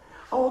bit.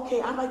 Oh,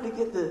 okay, I'd like to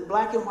get the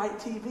black and white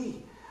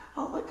TV.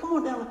 Oh, like, come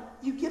on down.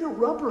 You get a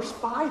rubber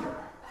spider.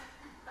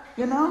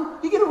 You know?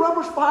 You get a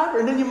rubber spider,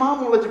 and then your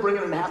mom won't let you bring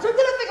it in the house. Get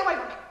that thing away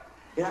from me.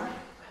 You know?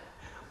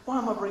 Why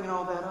am I bringing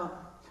all that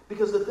up?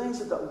 Because the things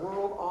that the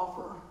world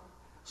offer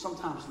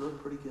sometimes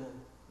look pretty good.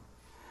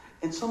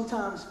 And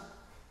sometimes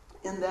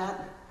in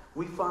that,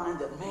 we find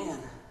that, man,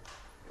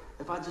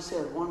 if I just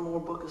had one more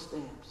book of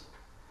stamps,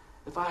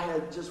 if I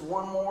had just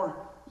one more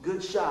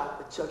good shot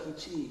at Chuck E.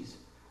 Cheese,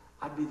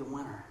 I'd be the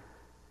winner.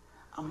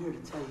 I'm here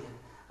to tell you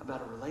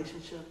about a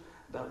relationship,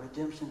 about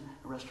redemption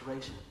and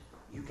restoration.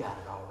 You got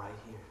it all right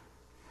here.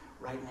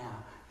 Right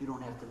now. You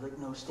don't have to lick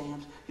no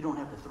stamps. You don't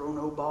have to throw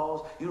no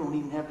balls. You don't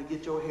even have to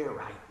get your hair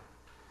right.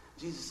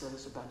 Jesus said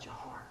it's about your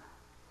heart.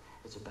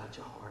 It's about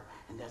your heart.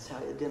 And that's how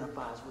it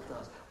identifies with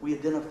us. We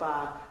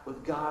identify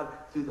with God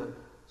through the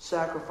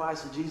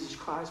sacrifice of Jesus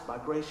Christ. By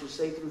grace you're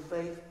saved through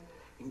faith.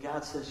 And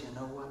God says, you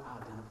know what?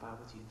 I identify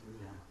with you through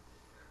him.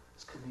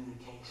 It's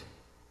communication.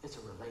 It's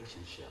a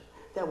relationship.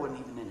 That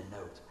wasn't even in the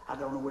notes. I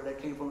don't know where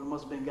that came from. It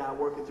must have been God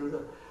working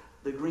through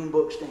the green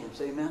book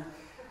stamps. Amen?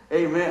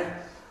 Amen.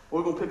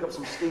 We're going to pick up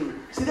some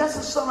steam. See, that's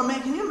the Son of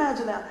Man. Can you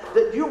imagine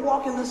that you're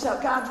walking this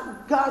out?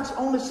 God's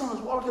only Son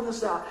is walking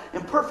this out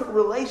in perfect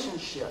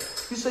relationship.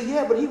 You say,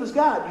 yeah, but he was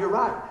God. You're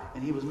right.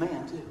 And he was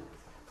man too.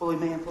 Fully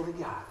man, fully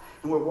God.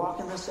 And we're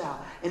walking this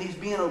out. And he's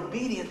being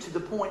obedient to the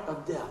point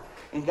of death.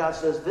 And God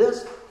says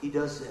this, he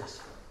does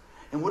this.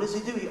 And what does he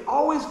do? He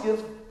always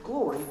gives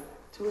glory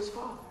to his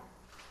Father.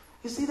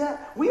 You see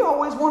that? We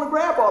always want to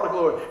grab all the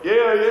glory.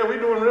 Yeah, we're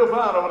doing real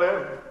fine over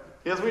there.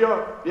 Yes, we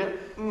are. Yeah.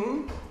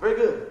 Very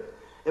good.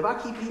 If I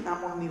keep eating,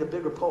 I'm going to need a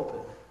bigger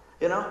pulpit.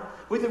 You know?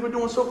 We think we're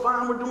doing so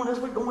fine. We're doing this.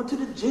 We're going to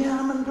the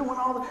gym and doing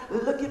all the,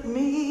 look at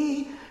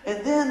me.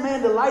 And then,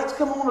 man, the lights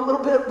come on a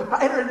little bit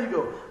brighter and you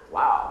go,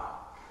 wow,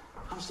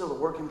 I'm still a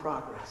work in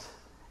progress.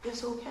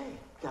 It's okay.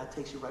 God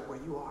takes you right where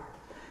you are.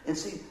 And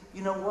see,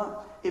 you know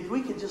what? If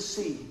we could just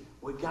see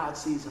what God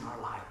sees in our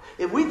life.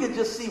 If we could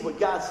just see what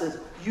God says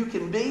you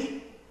can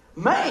be,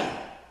 man,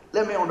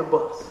 let me on the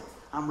bus.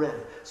 I'm ready.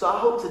 So I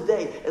hope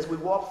today, as we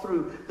walk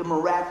through the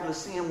miraculous,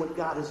 seeing what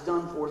God has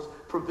done for us,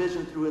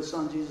 provision through his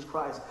Son, Jesus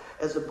Christ,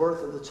 as the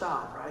birth of the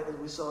child, right, as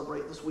we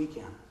celebrate this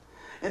weekend.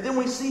 And then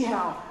we see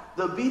how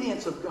the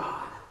obedience of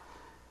God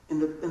in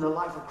the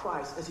life of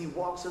Christ, as he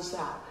walks us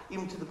out,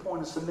 even to the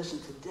point of submission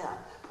to death,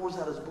 pours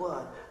out his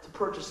blood to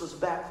purchase us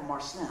back from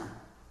our sin.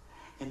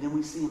 And then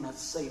we see him as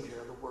Savior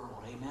of the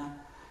world. Amen?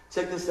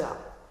 Check this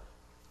out.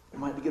 We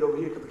might have to get over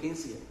here because we can't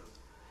see it.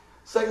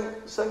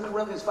 2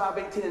 Corinthians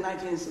 5:18 and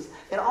 19 says,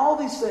 and all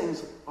these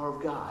things are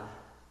of God,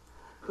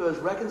 who has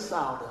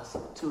reconciled us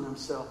to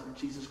himself through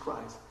Jesus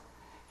Christ,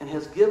 and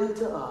has given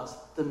to us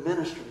the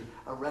ministry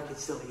of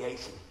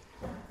reconciliation.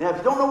 Now, if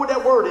you don't know what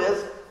that word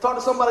is, talk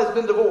to somebody who's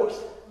been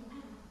divorced.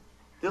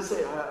 They'll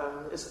say,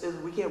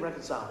 we can't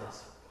reconcile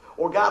this.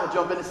 Or God will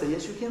jump in and say,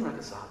 yes, you can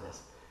reconcile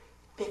this.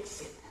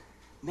 Fix it.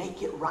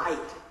 Make it right.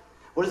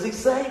 What does he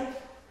say?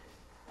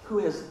 Who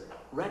has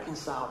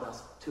reconciled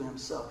us to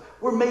himself.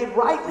 We're made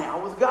right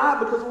now with God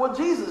because of what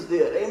Jesus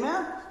did.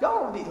 Amen?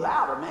 Y'all will be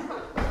louder, man.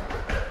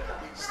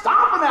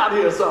 stomping out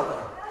here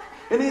somewhere.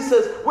 And he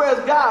says, whereas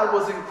God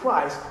was in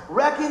Christ,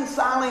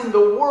 reconciling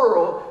the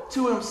world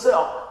to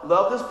himself.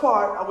 Love this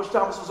part. I wish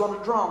Thomas was on the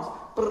drums.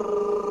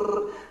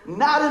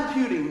 Not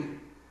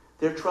imputing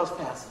their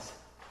trespasses.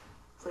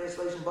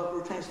 Translation,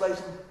 Buckaroo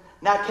translation.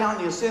 Not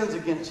counting your sins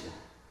against you.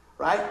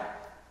 Right?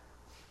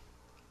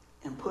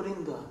 And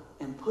putting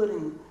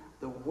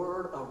the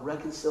word of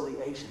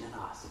reconciliation in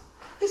us.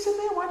 He said,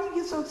 man, why do you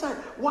get so excited?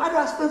 Why do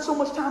I spend so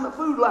much time at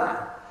Food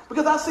Line?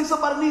 Because I see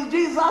somebody needs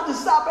Jesus, I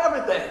just stop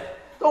everything.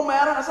 Don't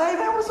matter. I say, hey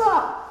man, what's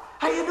up?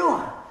 How you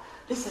doing?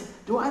 They say,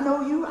 do I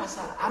know you? I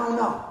said, I don't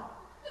know.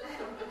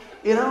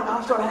 You know,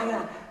 I'll start hanging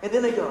out. And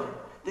then they go,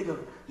 you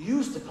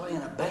used to play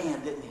in a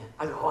band, didn't you?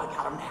 I go, oh, I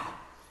got them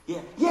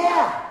now.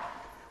 Yeah.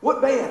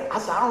 What band? I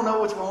said, I don't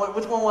know which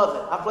one was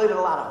it? I played in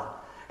a lot of them.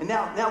 And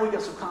now we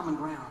got some common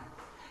ground.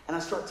 And I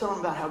start telling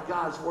them about how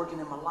God's working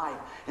in my life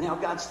and how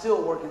God's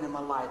still working in my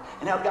life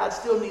and how God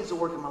still needs to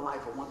work in my life.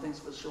 But one thing's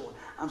for sure,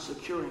 I'm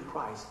secure in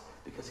Christ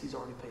because he's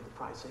already paid the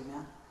price.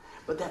 Amen?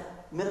 But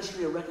that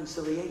ministry of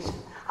reconciliation,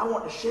 I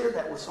want to share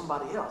that with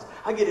somebody else.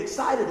 I get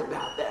excited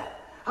about that.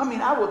 I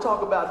mean, I will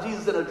talk about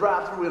Jesus in a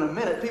drive-thru in a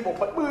minute. People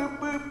put boop,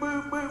 boop,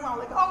 boop, boop. I'm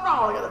like, oh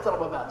no, I got to tell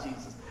them about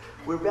Jesus.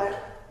 We're back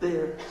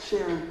there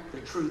sharing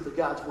the truth of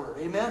God's word.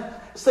 Amen?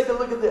 Let's take a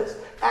look at this.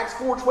 Acts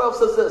 4:12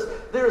 says this.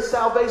 There is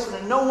salvation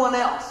in no one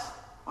else.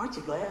 Aren't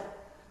you glad?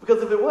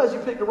 Because if it was, you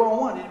picked the wrong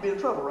one, you'd be in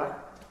trouble, right?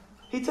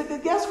 He took the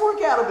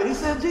guesswork out of it. He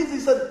said, Jesus, he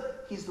said,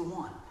 he's the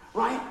one,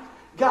 right?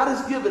 God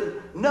has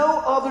given no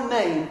other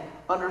name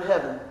under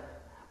heaven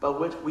by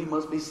which we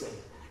must be saved.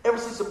 Ever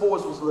since the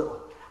boys was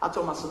little, I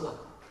told myself,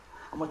 look,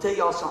 I'm going to tell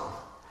y'all something.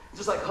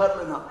 Just like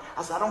huddling up.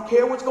 I said, I don't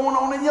care what's going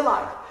on in your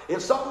life.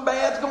 If something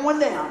bad's going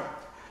down,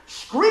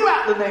 scream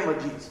out the name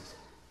of Jesus.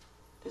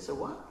 They said,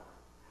 what?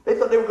 They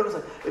thought they were going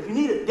to say, if you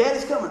need it,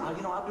 Daddy's coming.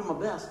 Oh, I'll do my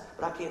best,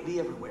 but I can't be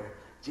everywhere.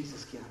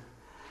 Jesus can.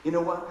 You know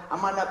what? I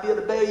might not be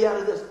able to bail you out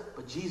of this,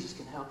 but Jesus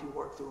can help you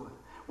work through it.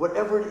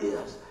 Whatever it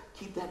is,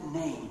 keep that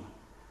name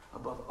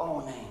above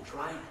all names,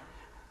 right?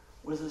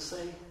 What does it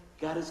say?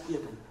 God has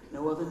given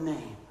no other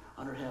name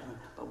under heaven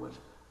by which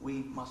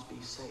we must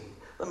be saved.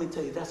 Let me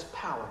tell you, that's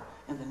power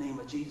in the name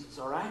of Jesus,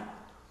 all right?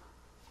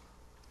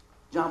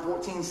 John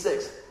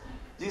 14:6.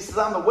 Jesus says,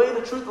 I'm the way,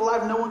 the truth, the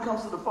life. No one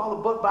comes to the Father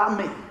but by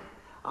me.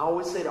 I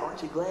always say,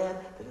 aren't you glad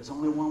that there's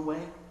only one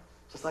way?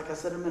 Just like I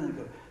said a minute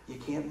ago, you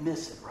can't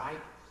miss it, right?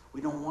 We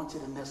don't want you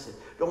to miss it.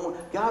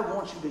 God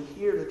wants you to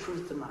hear the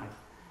truth tonight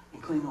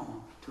and cling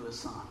on to his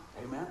son.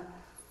 Amen?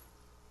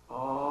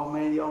 Oh,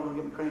 man, y'all going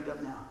to get me cranked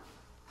up now.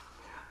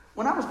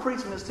 When I was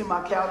preaching this to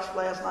my couch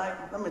last night,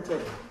 let me tell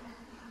you,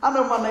 I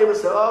know my neighbor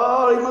said,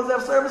 oh, he must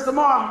have service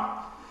tomorrow.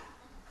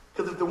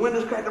 Because if the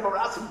window's cranked up,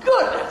 I said,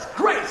 good, that's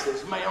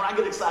gracious, man. I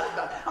get excited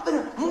about it. I'm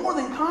thinking, more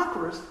than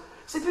conquerors.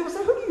 See, people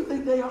say, who do you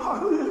think they are?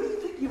 Who do you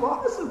think you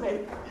are? Listen,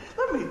 man,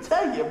 let me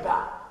tell you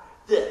about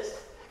this.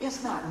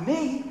 It's not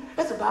me.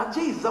 It's about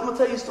Jesus. I'm going to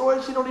tell you a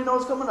story. She don't even know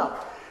what's coming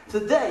up.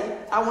 Today,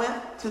 I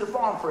went to the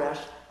Farm Fresh,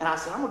 and I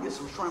said, I'm going to get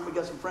some shrimp. We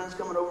got some friends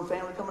coming over,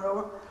 family coming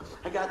over.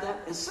 I got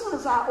that. As soon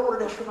as I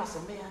ordered that shrimp, I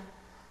said, man,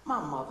 my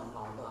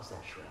mother-in-law loves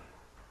that shrimp.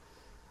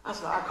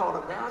 I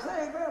called her down. I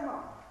said, hey, Grandma,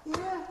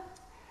 yeah,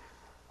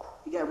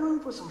 you got room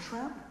for some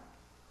shrimp?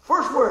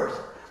 First words,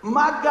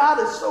 my God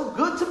is so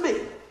good to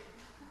me.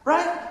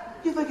 Right?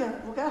 You're thinking,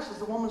 well, gosh, is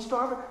the woman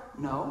starving?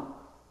 No.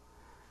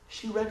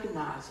 She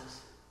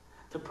recognizes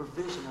the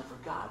provision of her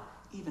God,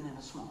 even in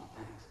the small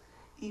things,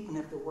 even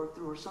if they work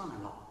through her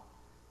son-in-law.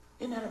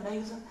 Isn't that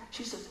amazing?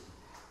 She says,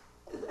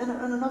 and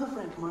another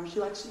friend came over, she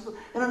likes seafood,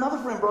 and another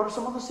friend brought her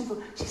some other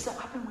seafood. She said,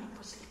 I've been waiting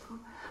for seafood.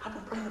 I've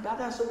been praying about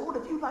that. I said, Lord,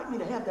 if you'd like me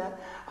to have that,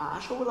 I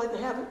sure would like to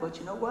have it, but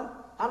you know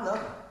what? I love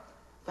it.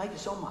 Thank you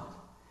so much.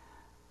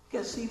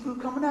 Got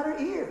seafood coming out her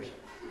ears,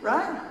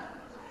 right?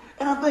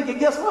 And I'm thinking,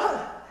 guess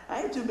what?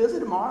 I ain't too busy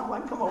tomorrow. I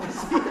can come over and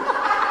see it.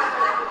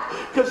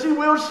 Because she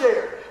will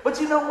share. But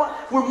you know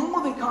what? We're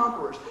more than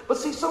conquerors. But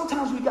see,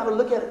 sometimes we got to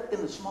look at it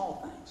in the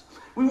small things.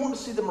 We want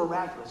to see the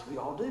miraculous. We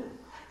all do.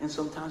 And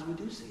sometimes we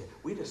do see it.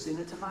 We just seen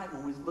it tonight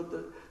when we looked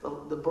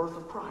at the birth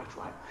of Christ,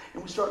 right?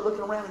 And we start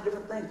looking around at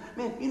different things.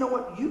 Man, you know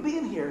what? You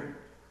being here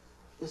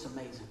is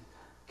amazing.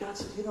 God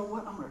said, you know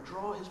what? I'm going to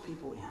draw his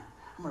people in.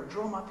 I'm going to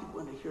draw my people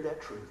in to hear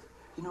that truth.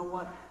 You know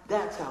what?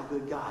 That's how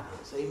good God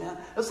is. Amen?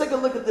 Let's take a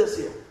look at this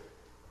here.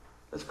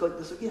 Let's click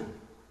this again.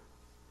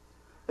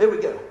 There we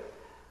go.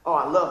 Oh,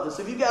 I love this.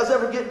 If you guys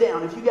ever get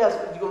down, if you're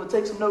going to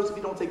take some notes, if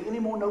you don't take any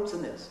more notes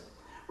than this,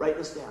 write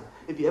this down.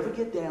 If you ever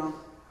get down,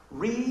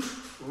 read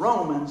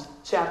Romans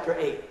chapter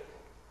 8.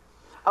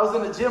 I was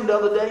in the gym the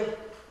other day,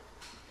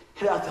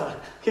 and I thought,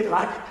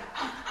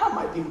 I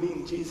might be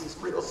meeting Jesus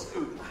real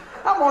soon.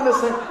 I'm on this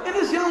thing, and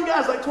this young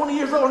guy's like 20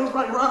 years old, and he's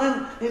like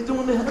running, he's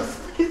doing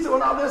this, he's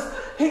doing all this.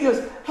 He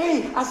goes,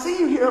 hey, I see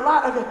you here a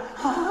lot. I go,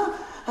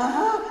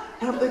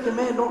 and I'm thinking,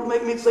 man, don't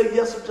make me say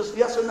yes or just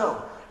yes or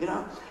no, you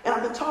know. And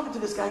I've been talking to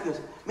this guy. He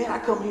goes, man, I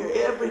come here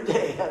every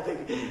day. I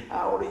think,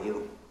 how old are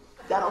you?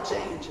 That'll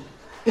change.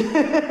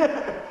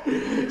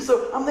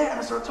 So I'm there, and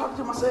I start talking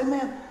to him. I say,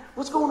 man,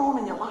 what's going on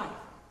in your life?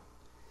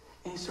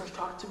 And he starts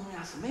talking to me.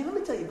 I said, man, let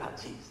me tell you about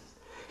Jesus.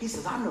 He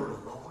says, I know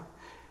the Lord.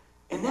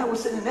 And now we're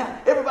sitting down,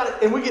 everybody,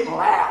 and we're getting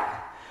loud.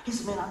 He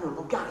said, man, I know the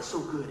Lord. God is so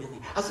good, isn't he?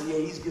 I said, yeah,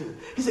 he's good.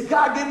 He said,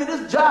 God gave me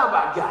this job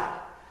I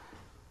got.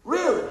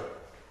 Really?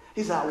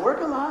 He said, I work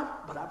a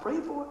lot, but I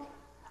prayed for it.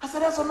 I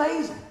said, that's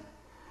amazing.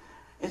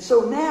 And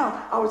so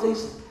now I was, he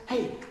said,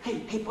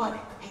 hey, buddy.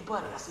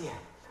 I said, yeah.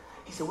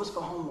 He said, what's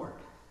for homework?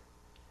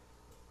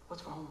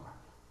 What's for homework?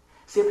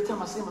 See, every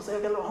time I see him, I say, I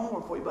got a little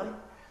homework for you, buddy.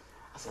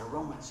 I said,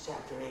 Romans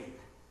chapter 8.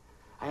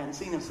 I hadn't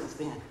seen him since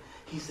then.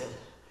 He said,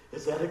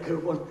 is that a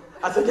good one?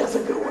 I said, that's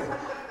a good one.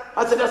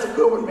 I said, that's a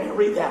good one, man.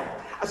 Read that.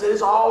 I said,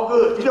 it's all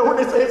good. You know when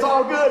they say it's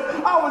all good?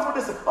 I always when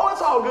they say, oh,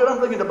 it's all good. I'm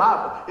thinking the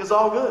Bible. It's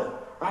all good,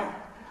 right?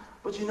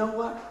 But you know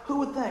what? Who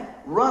would think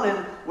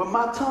running with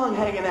my tongue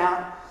hanging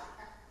out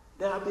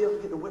that I'd be able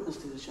to get a witness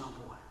to this young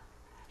boy?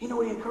 You know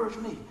what he encouraged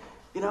me?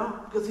 You know,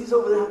 because he's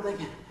over there, I'm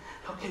thinking,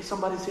 okay,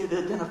 somebody's here to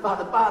identify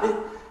the body,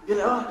 you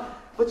know.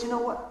 But you know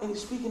what? And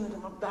he's speaking into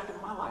back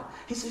into my life.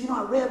 He says, you know,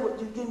 I read what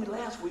you gave me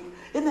last week.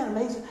 Isn't that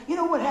amazing? You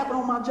know what happened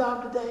on my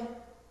job today?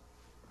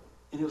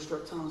 And he'll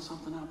start telling us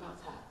something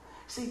about that.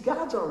 See,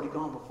 God's already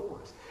gone before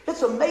us.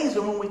 It's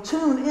amazing when we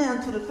tune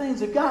in to the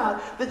things of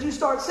God that you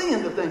start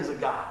seeing the things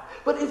of God.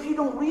 But if you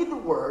don't read the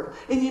Word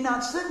and you're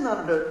not sitting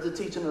under the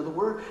teaching of the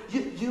Word,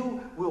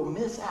 you will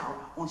miss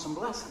out on some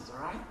blessings,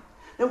 all right?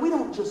 Now, we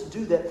don't just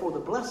do that for the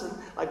blessing,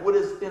 like what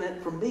is in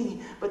it for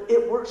me, but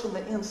it works from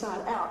the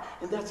inside out,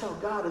 and that's how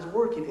God is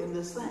working in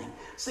this thing.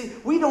 See,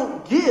 we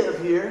don't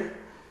give here,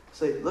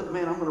 say, look,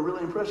 man, I'm going to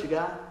really impress you,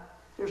 God.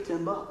 Here's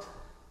 $10.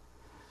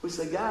 We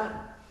say, God,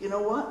 you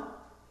know what?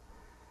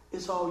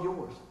 It's all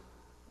yours.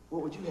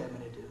 What would you have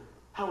me to do?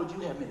 How would you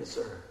have me to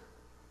serve?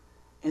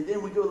 And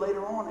then we go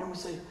later on and we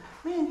say,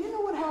 man, you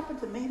know what happened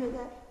to me today?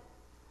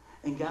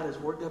 And God has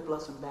worked that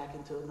blessing back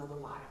into another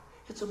life.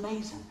 It's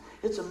amazing.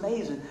 It's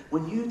amazing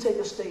when you take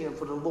a stand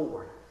for the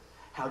Lord,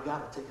 how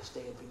God will take a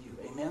stand for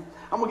you. Amen?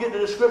 I'm going to get to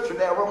the scripture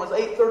now, Romans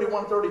 8,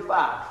 31,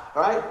 35.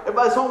 All right?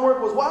 Everybody's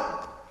homework was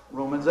what?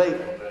 Romans 8.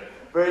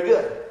 Very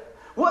good.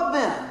 What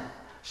then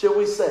shall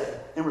we say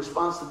in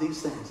response to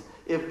these things?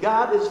 If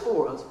God is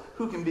for us,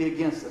 who can be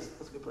against us?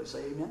 That's a good place to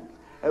say amen.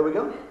 There we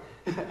go.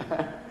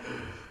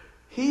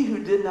 He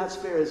who did not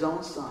spare his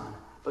own son,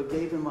 but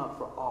gave him up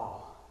for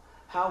all,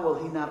 how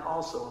will he not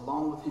also,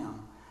 along with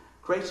him,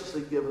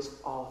 graciously give us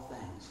all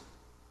things?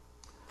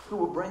 Who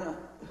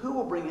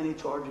will bring any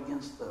charge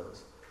against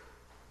those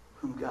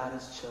whom God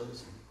has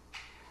chosen?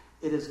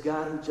 It is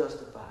God who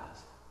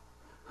justifies.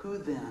 Who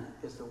then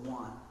is the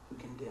one who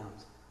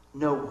condemns?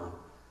 No one.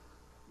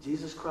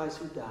 Jesus Christ,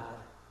 who died,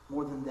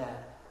 more than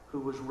that, who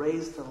was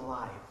raised to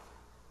life,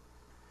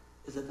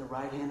 is at the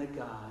right hand of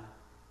God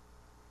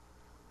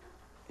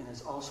and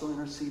is also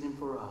interceding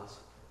for us.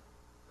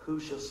 Who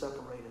shall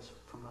separate us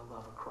from the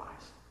love of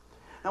Christ?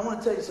 Now, I want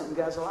to tell you something,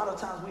 guys. A lot of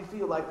times we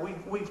feel like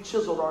we've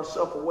chiseled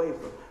ourselves away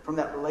from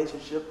that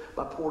relationship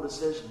by poor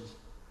decisions,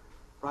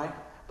 right?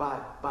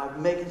 By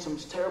making some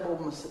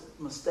terrible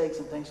mistakes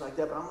and things like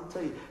that. But I'm going to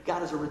tell you,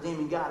 God is a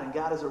redeeming God, and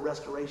God is a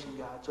restoration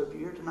God. So if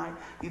you're here tonight,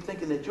 you're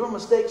thinking that your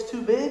mistake's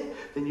too big,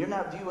 then you're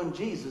not viewing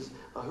Jesus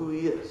who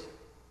he is.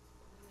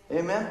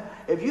 Amen?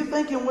 If you're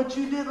thinking what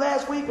you did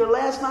last week or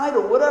last night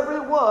or whatever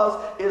it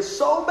was is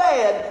so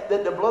bad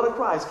that the blood of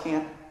Christ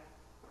can't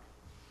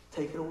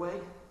take it away,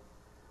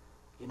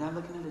 you're not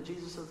looking at the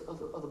Jesus of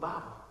the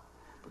Bible,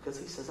 because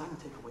he says, I can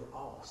take away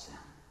all sin.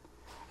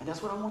 And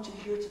that's what I want you to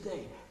hear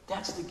today.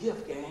 That's the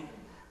gift, gang.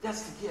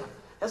 That's the gift.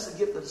 That's the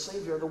gift of the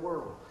Savior of the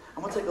world.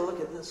 I'm going to take a look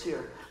at this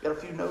here. Got a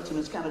few notes, and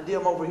it's kind of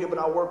dim over here, but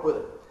I'll work with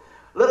it.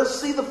 Let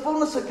us see the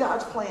fullness of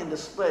God's plan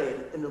displayed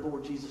in the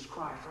Lord Jesus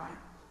Christ, right?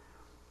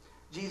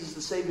 Jesus,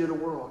 the Savior of the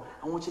world.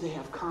 I want you to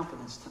have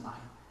confidence tonight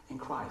in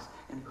Christ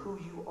and who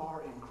you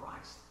are in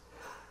Christ.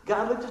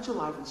 God looked at your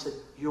life and said,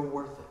 you're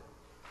worth it.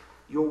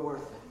 You're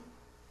worth it.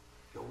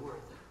 You're worth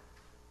it.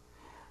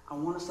 I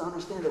want us to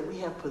understand that we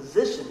have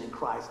position in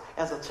Christ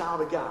as a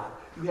child of God.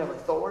 You have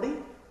authority,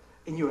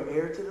 and you are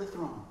heir to the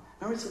throne.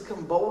 Remember, it said,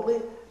 come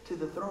boldly to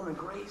the throne of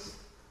grace.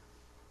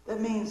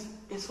 That means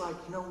it's like,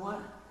 you know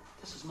what?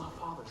 This is my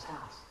Father's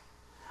house.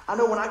 I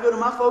know when I go to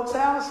my folks'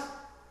 house,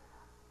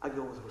 I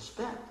go with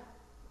respect,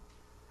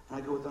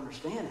 and I go with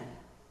understanding.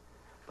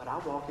 But I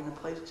walk in a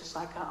place just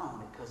like I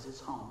own it, because it's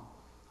home.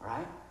 All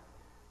right?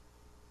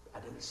 I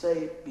didn't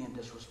say being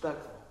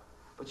disrespectful,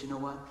 but you know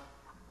what?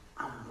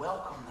 I'm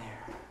welcome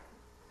there.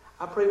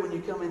 I pray when you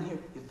come in here,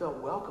 you felt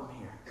welcome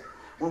here.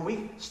 When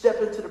we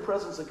step into the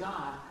presence of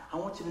God, I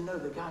want you to know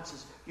that God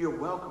says, you're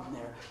welcome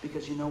there,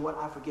 because you know what?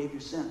 I forgave your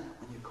sin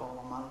when you call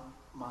on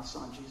my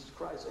son, Jesus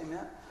Christ.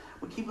 Amen?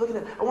 We keep looking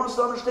at it. I want us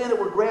to understand that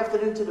we're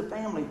grafted into the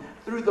family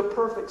through the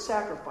perfect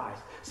sacrifice.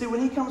 See, when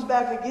he comes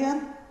back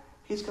again,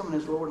 he's coming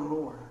as Lord and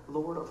Lord,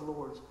 Lord of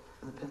Lords,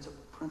 and the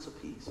Prince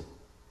of Peace.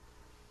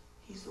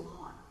 He's the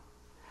one.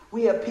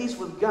 We have peace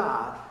with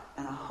God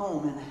and a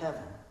home in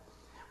heaven.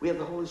 We have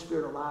the Holy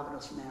Spirit alive in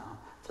us now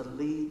to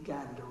lead,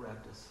 guide, and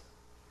direct us.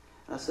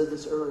 And I said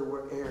this earlier,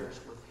 we're heirs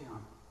with him.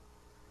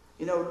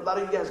 You know, a lot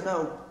of you guys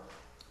know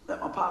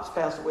that my pops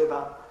passed away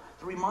about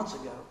 3 months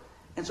ago.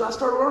 And so I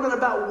started learning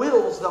about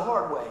wills the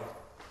hard way.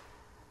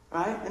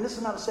 Right? And this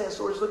is not a sad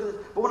story. Just look at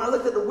this. But when I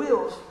looked at the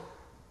wheels,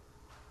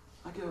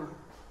 I go,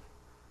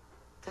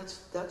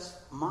 that's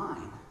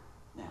mine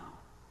now.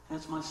 And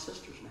that's my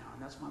sister's now.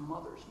 And that's my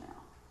mother's now.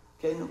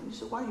 Okay? And you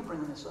say, why are you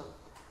bringing this up?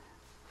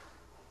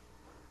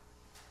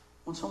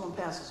 When someone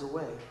passes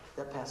away,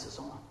 that passes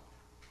on.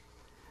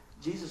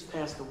 Jesus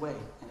passed away,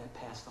 and it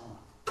passed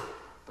on.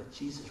 But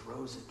Jesus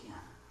rose again.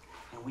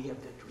 And we have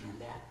victory in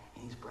that.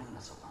 And he's bringing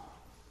us along.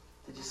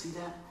 Did you see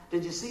that?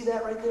 Did you see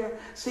that right there?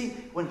 See,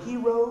 when he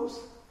rose,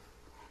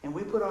 and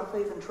we put our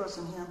faith and trust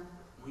in him,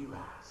 we rise.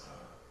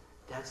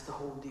 That's the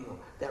whole deal,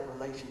 that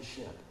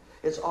relationship.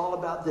 It's all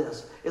about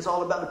this. It's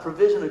all about the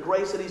provision of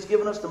grace that he's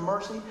given us, the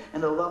mercy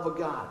and the love of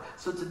God.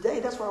 So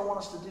today, that's what I want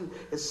us to do,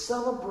 is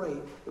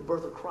celebrate the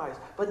birth of Christ.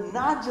 But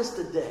not just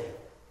today,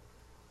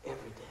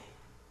 every day.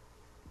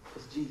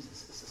 Because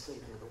Jesus is the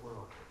Savior of the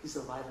world. He's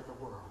the light of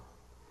the world.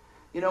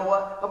 You know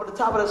what? Up at the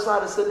top of that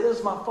slide, it said, it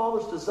is my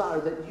Father's desire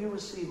that you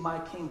receive my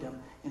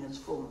kingdom in its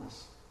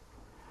fullness.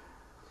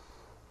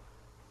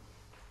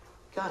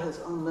 God has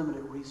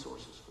unlimited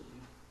resources for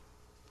you.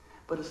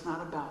 But it's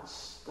not about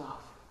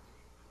stuff.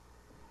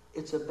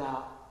 It's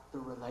about the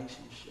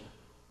relationship.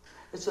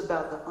 It's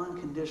about the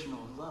unconditional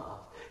love.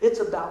 It's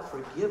about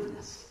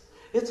forgiveness.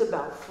 It's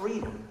about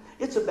freedom.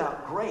 It's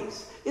about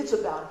grace. It's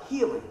about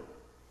healing.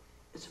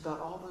 It's about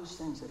all those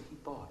things that he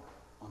bought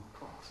on the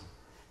cross.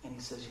 And he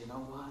says, you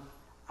know what?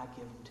 I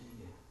give them to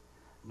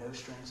you. No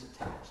strings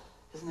attached.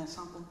 Isn't that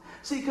something?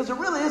 See, because it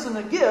really isn't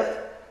a gift.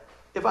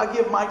 If I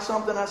give Mike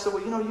something, I say,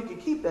 well, you know, you can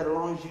keep that as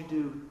long as you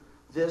do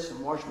this and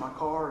wash my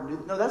car.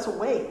 No, that's a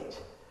wage.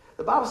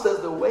 The Bible says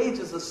the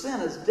wages of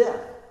sin is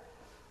death.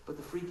 But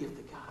the free gift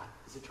of God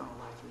is eternal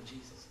life through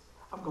Jesus.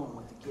 I'm going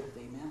with the gift,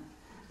 amen.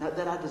 Not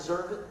that I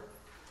deserve it,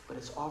 but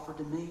it's offered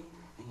to me.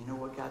 And you know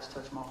what? God's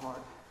touched my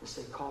heart to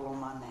say, call on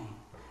my name.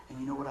 And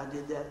you know what? I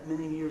did that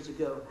many years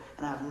ago,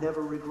 and I've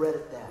never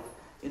regretted that,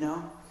 you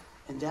know.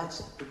 And that's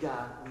the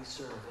God we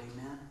serve,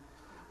 amen.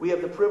 We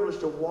have the privilege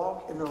to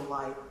walk in the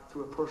light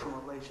through a personal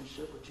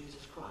relationship with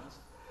Jesus Christ.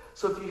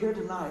 So if you're here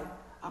tonight,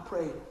 I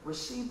pray,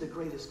 receive the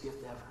greatest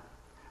gift ever.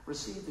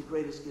 Receive the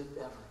greatest gift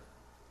ever.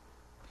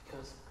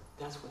 Because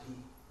that's what he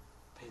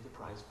paid the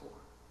price for.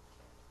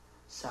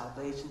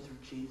 Salvation through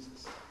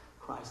Jesus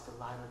Christ, the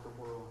light of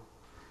the world.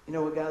 You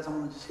know what, guys? I'm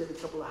going to just hit a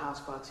couple of high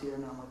spots here,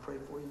 and I'm going to pray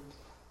for you.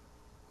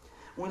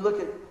 When we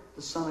look at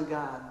the Son of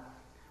God,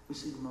 we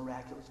see the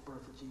miraculous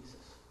birth of Jesus.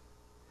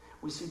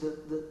 We see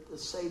the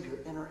Savior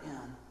enter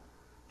in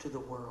to the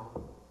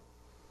world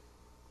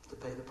to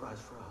pay the price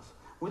for us.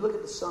 When we look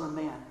at the Son of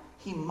Man,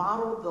 he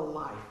modeled the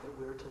life that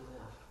we're to live.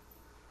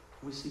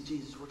 We see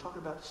Jesus. We're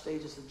talking about the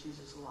stages of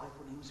Jesus' life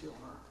when he was here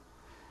on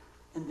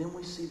earth. And then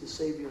we see the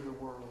Savior of the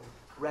world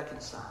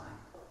reconciling,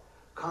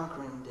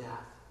 conquering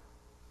death,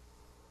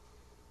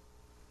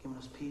 giving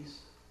us peace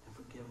and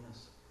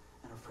forgiveness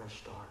and a fresh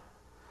start.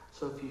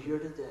 So if you're here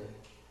today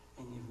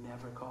and you've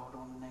never called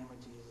on the name of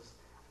Jesus,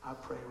 I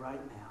pray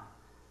right now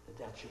that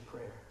that's your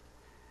prayer.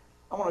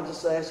 I want to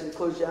just ask you to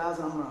close your eyes,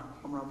 and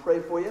I'm going to pray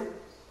for you.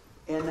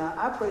 And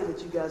I pray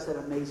that you guys had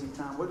an amazing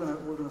time. We're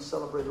going to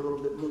celebrate a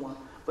little bit more.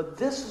 But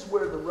this is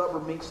where the rubber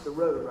meets the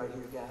road right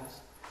here,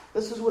 guys.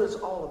 This is what it's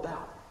all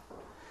about.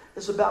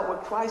 It's about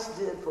what Christ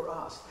did for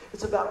us.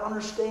 It's about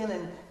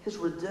understanding his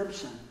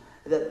redemption,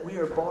 that we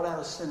are bought out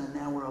of sin and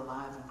now we're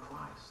alive in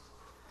Christ.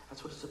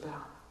 That's what it's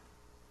about.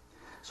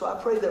 So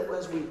I pray that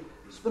as we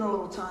spend a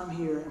little time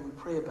here and we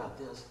pray about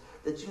this,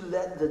 that you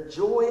let the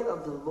joy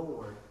of the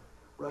Lord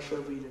rush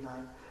over you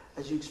tonight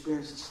as you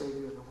experience the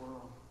Savior of the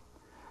world.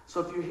 So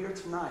if you're here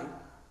tonight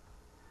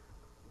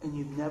and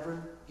you've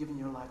never given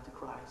your life to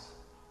Christ,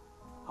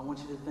 I want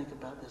you to think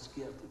about this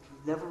gift. If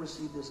you've never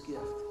received this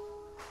gift,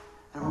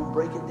 and I'm going to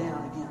break it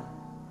down again.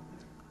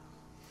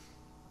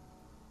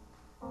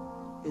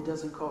 It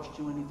doesn't cost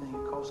you anything.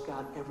 It costs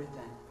God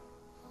everything.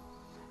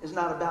 It's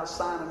not about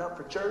signing up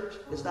for church.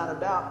 It's not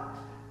about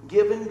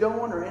giving,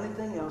 going, or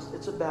anything else.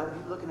 It's about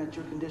you looking at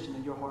your condition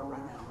in your heart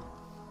right now.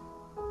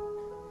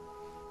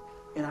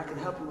 And I can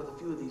help you with a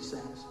few of these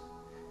things.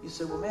 You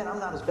say, well, man, I'm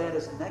not as bad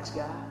as the next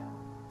guy.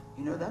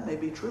 You know, that may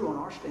be true on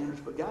our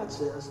standards, but God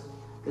says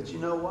that, you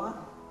know what?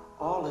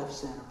 All have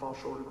sinned and fall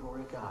short of the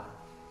glory of God.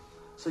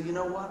 So you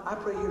know what? I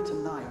pray here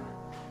tonight,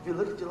 if you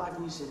look at your life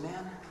and you say,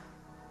 man,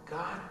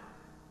 God,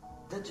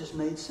 that just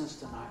made sense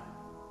tonight.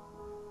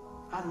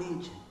 I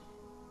need you.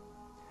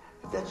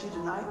 If that's you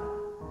tonight,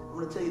 I'm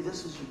going to tell you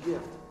this is your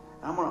gift.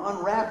 And I'm going to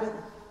unwrap it,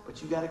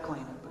 but you got to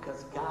claim it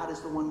because God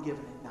is the one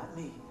giving it, not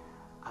me.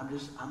 I'm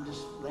just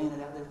laying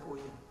it out there for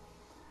you.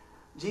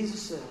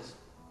 Jesus says,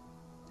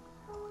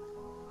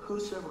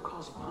 whosoever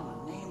calls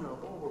upon the name of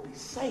the Lord will be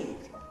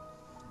saved.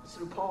 It's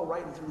through Paul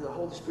writing through the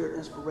Holy Spirit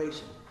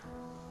inspiration.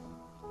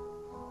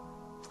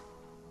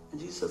 And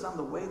Jesus says, I'm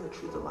the way, the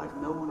truth, the life.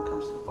 No one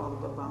comes to the Father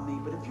but by me.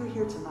 But if you're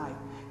here tonight,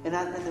 and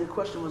the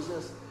question was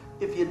this,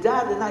 if you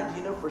die tonight, do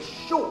you know for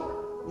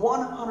sure,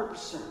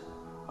 100%,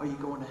 are you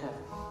going to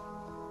heaven?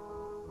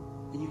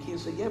 And you can't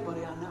say, yeah,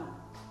 buddy, I know.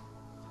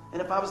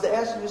 And if I was to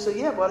ask you, you say,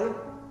 yeah, buddy,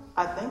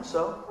 I think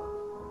so.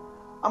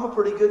 I'm a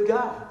pretty good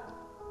guy.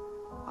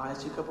 I'll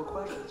ask you a couple of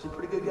questions. You a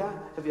pretty good guy?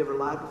 Have you ever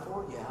lied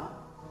before? Yeah.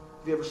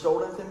 Have you ever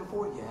stole anything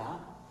before? Yeah.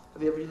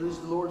 Have you ever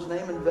used the Lord's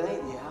name in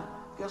vain? Yeah.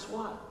 Guess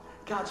what?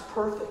 God's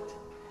perfect.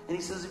 And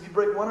he says if you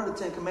break one of the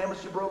 10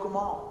 commandments, you broke them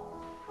all.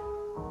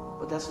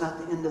 But that's not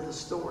the end of the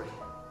story.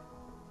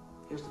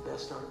 Here's the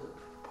best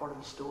part of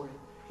the story.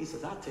 He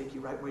says, I'll take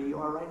you right where you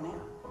are right now.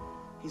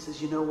 He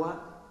says, you know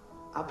what?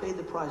 I paid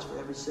the price for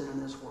every sin in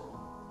this world.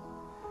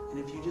 And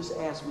if you just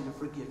ask me to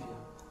forgive you,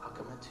 I'll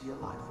come into your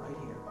life right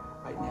here,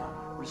 right now.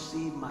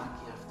 Receive my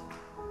gift.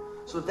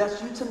 So if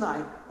that's you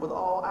tonight, with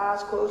all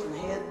eyes closed and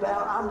head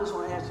bowed, I'm just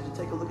going to ask you to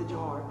take a look at your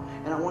heart.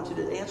 And I want you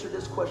to answer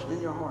this question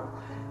in your heart.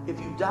 If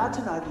you die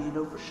tonight, do you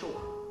know for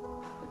sure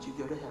that you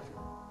go to heaven?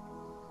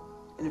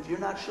 And if you're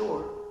not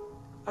sure,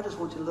 I just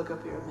want you to look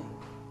up here at me.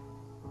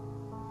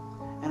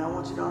 And I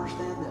want you to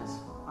understand this.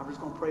 I'm just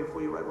going to pray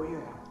for you right where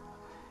you're at.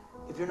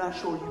 If you're not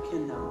sure, you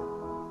can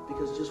know.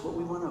 Because just what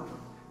we went over,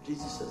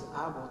 Jesus says,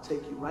 I will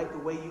take you right the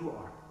way you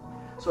are.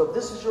 So if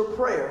this is your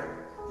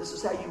prayer, this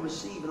is how you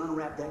receive and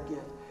unwrap that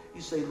gift.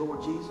 You say,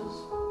 Lord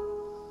Jesus,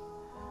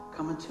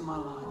 come into my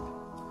life.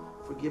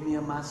 Forgive me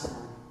of my sin.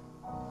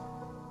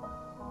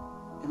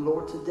 And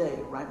Lord, today,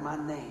 write my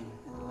name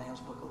in the Lamb's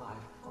Book of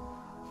Life.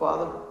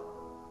 Father,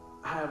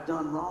 I have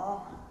done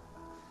wrong,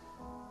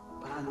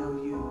 but I know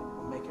you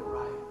will make it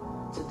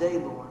right. Today,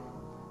 Lord,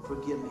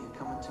 forgive me and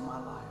come into my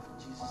life in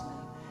Jesus'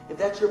 name. If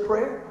that's your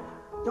prayer,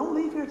 don't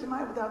leave here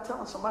tonight without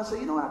telling somebody. Say,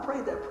 you know what? I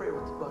prayed that prayer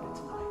with your buddy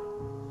tonight.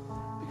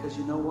 Because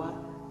you know what?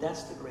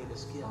 That's the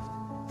greatest gift.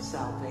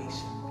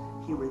 Salvation.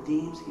 He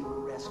redeems, he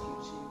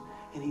rescues you.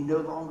 And he no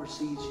longer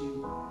sees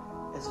you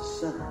as a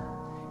sinner.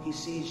 He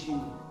sees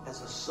you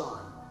as a son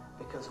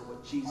because of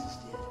what Jesus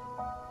did.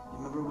 You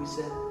remember we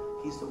said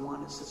he's the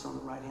one that sits on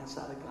the right-hand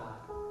side of God,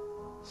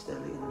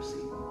 steadily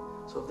interceding.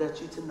 So if that's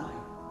you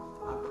tonight,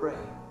 I pray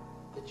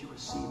that you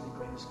receive the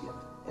greatest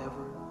gift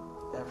ever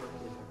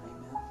given.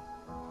 Amen.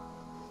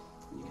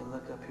 You can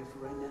look up here for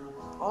right now.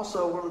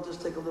 Also, we're going to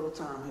just take a little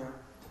time here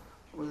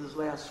with this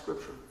last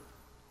scripture.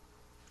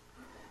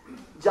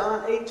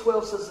 John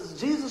 8:12 says this,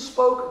 Jesus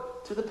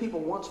spoke to the people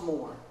once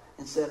more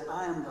and said,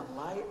 I am the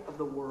light of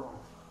the world.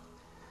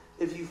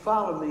 If you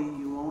follow me,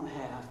 you won't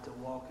have to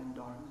walk in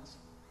darkness,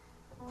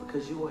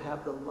 because you will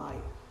have the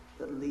light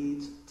that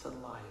leads to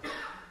life.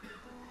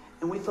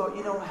 And we thought,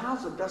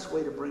 how's the best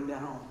way to bring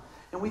that home?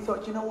 And we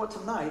thought, you know what,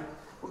 tonight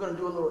we're going to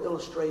do a little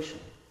illustration.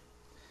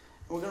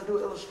 And we're going to do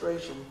an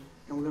illustration,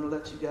 and we're going to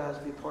let you guys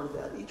be a part of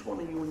that. Each one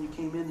of you, when you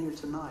came in here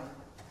tonight,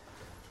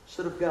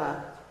 should have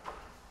got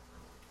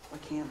a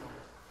candle.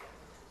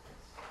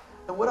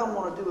 And what I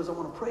want to do is I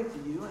want to pray for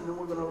you, and then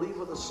we're going to leave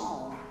with a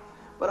song.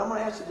 But I'm going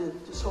to ask you to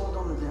just hold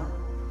on to them.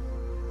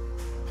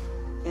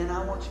 And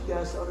I want you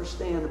guys to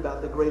understand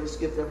about the greatest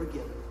gift ever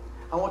given.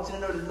 I want you to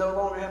know to no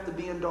longer have to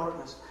be in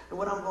darkness. And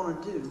what I'm going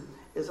to do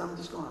is I'm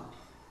just going to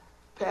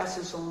pass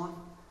this on,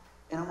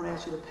 and I'm going to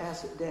ask you to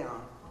pass it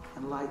down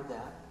and light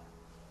that.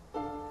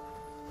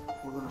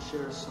 We're going to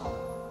share a song.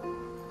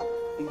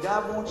 And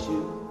God wants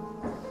you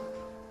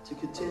to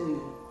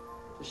continue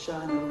to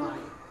shine your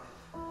light.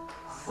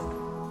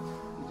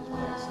 You just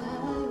pass it.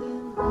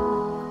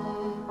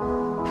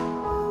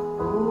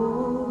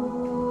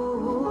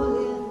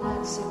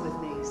 Sing with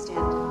me.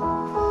 Stand.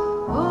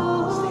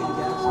 Holy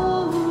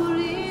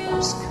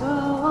is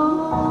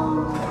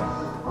come.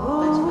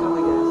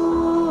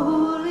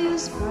 Holy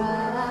is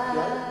bright.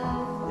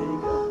 There you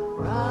go.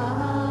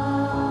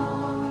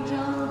 Round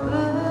young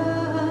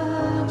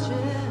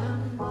virgin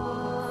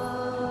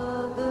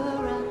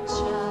mother and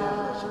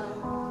child.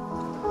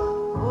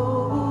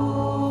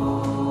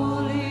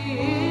 Holy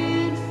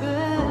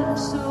infant,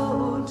 so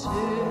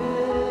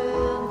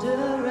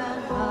tender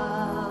and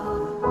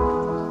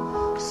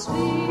mild.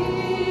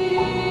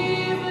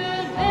 Sleep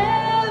in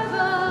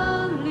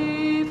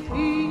heavenly peace.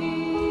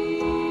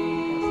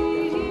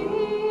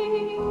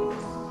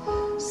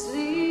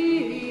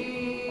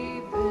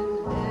 Sleep in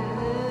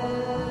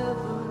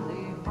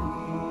heavenly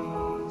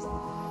peace.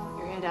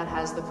 Your handout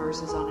has the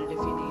verses on it if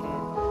you need it.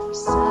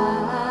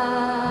 Silent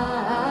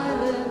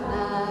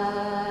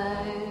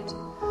night,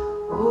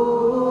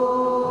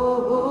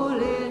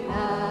 holy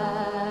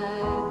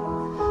night.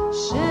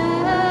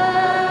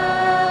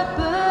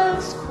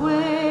 Shepherds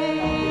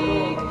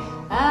quake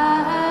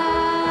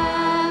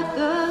at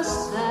the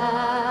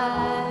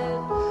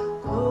sight.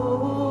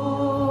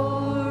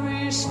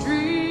 Glory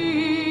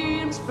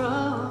streams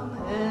from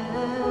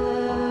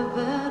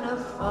heaven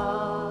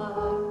afar.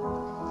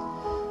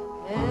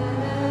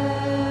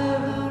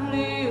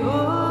 Heavenly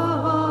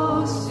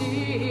hosts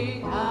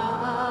sing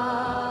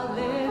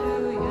hallelujah.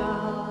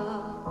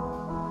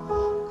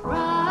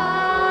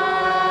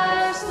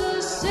 Christ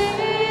the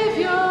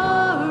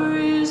Savior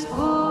is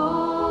born.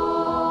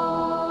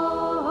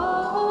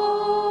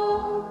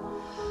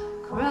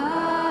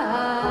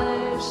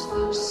 Christ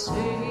the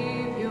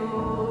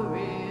Savior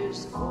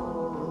is born.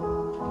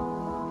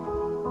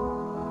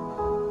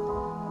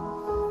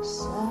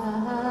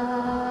 Silent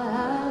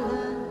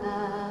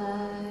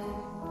night,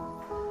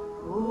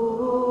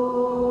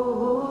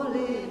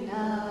 holy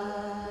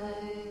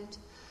night.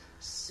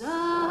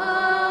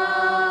 Silent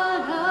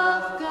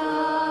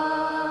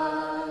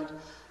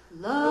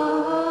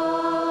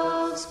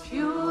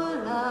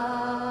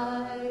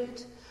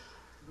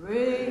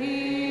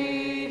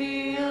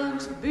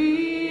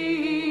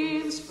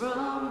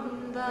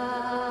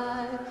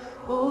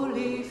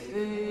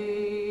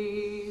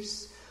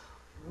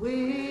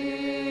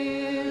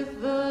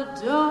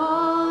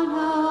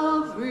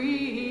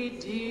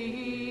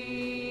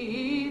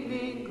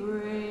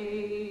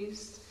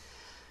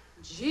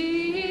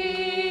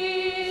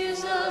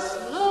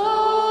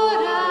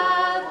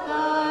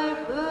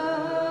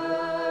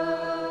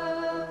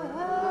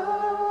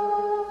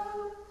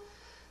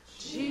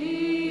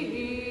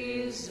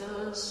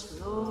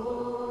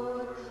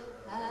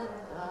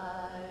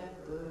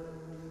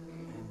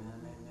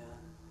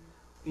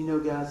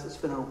guys, it's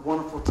been a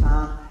wonderful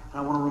time. And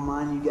I want to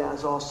remind you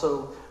guys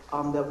also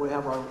that we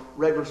have our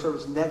regular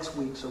service next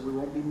week, so we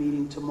won't be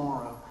meeting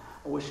tomorrow.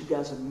 I wish you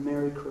guys a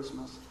Merry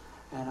Christmas.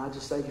 And I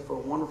just thank you for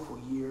a wonderful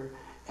year.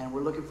 And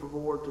we're looking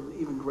forward to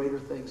even greater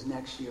things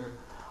next year.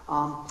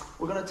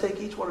 We're going to take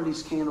each one of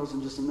these candles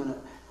in just a minute,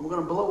 and we're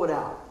going to blow it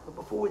out. But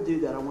before we do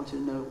that, I want you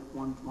to know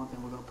one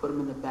thing. We're going to put them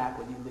in the back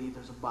when you leave.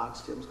 There's a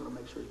box. Tim's going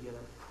to make sure you get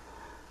it.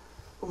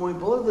 But when we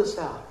blow this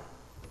out,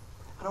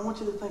 I don't want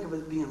you to think of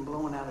it being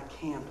blowing out a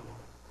candle.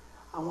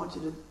 I want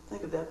you to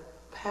think of that,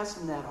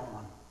 passing that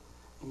on,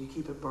 and you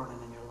keep it burning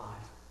in your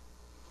life.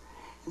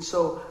 And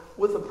so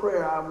with the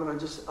prayer, I'm going to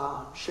just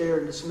share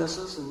and dismiss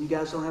us, and you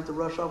guys don't have to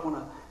rush off. I want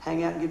to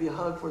hang out and give you a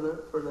hug for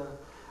the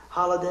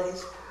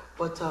holidays.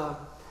 But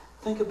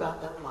think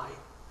about that light.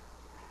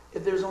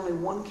 If there's only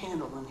one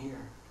candle in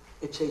here,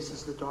 it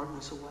chases the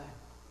darkness away.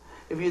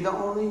 If you're the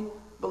only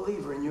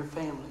believer in your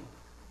family,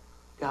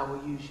 God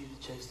will use you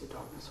to chase the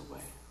darkness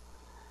away.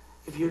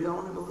 If you're the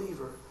only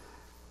believer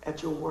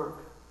at your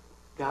work,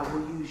 God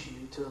will use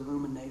you to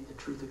illuminate the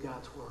truth of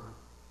God's word.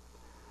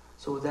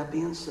 So with that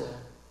being said,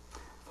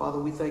 Father,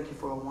 we thank you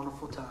for a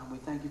wonderful time. We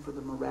thank you for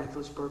the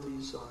miraculous birth of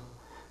your Son.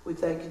 We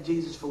thank you,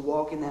 Jesus, for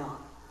walking out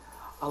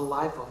a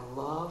life of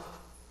love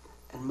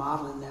and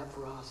modeling that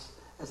for us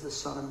as the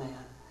Son of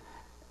Man.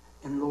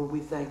 And Lord,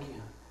 we thank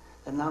you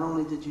that not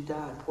only did you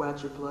die and pour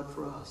out your blood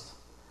for us,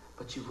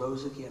 but you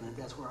rose again, and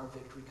that's where our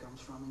victory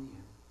comes from in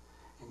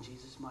you. In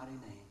Jesus' mighty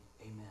name,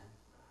 amen.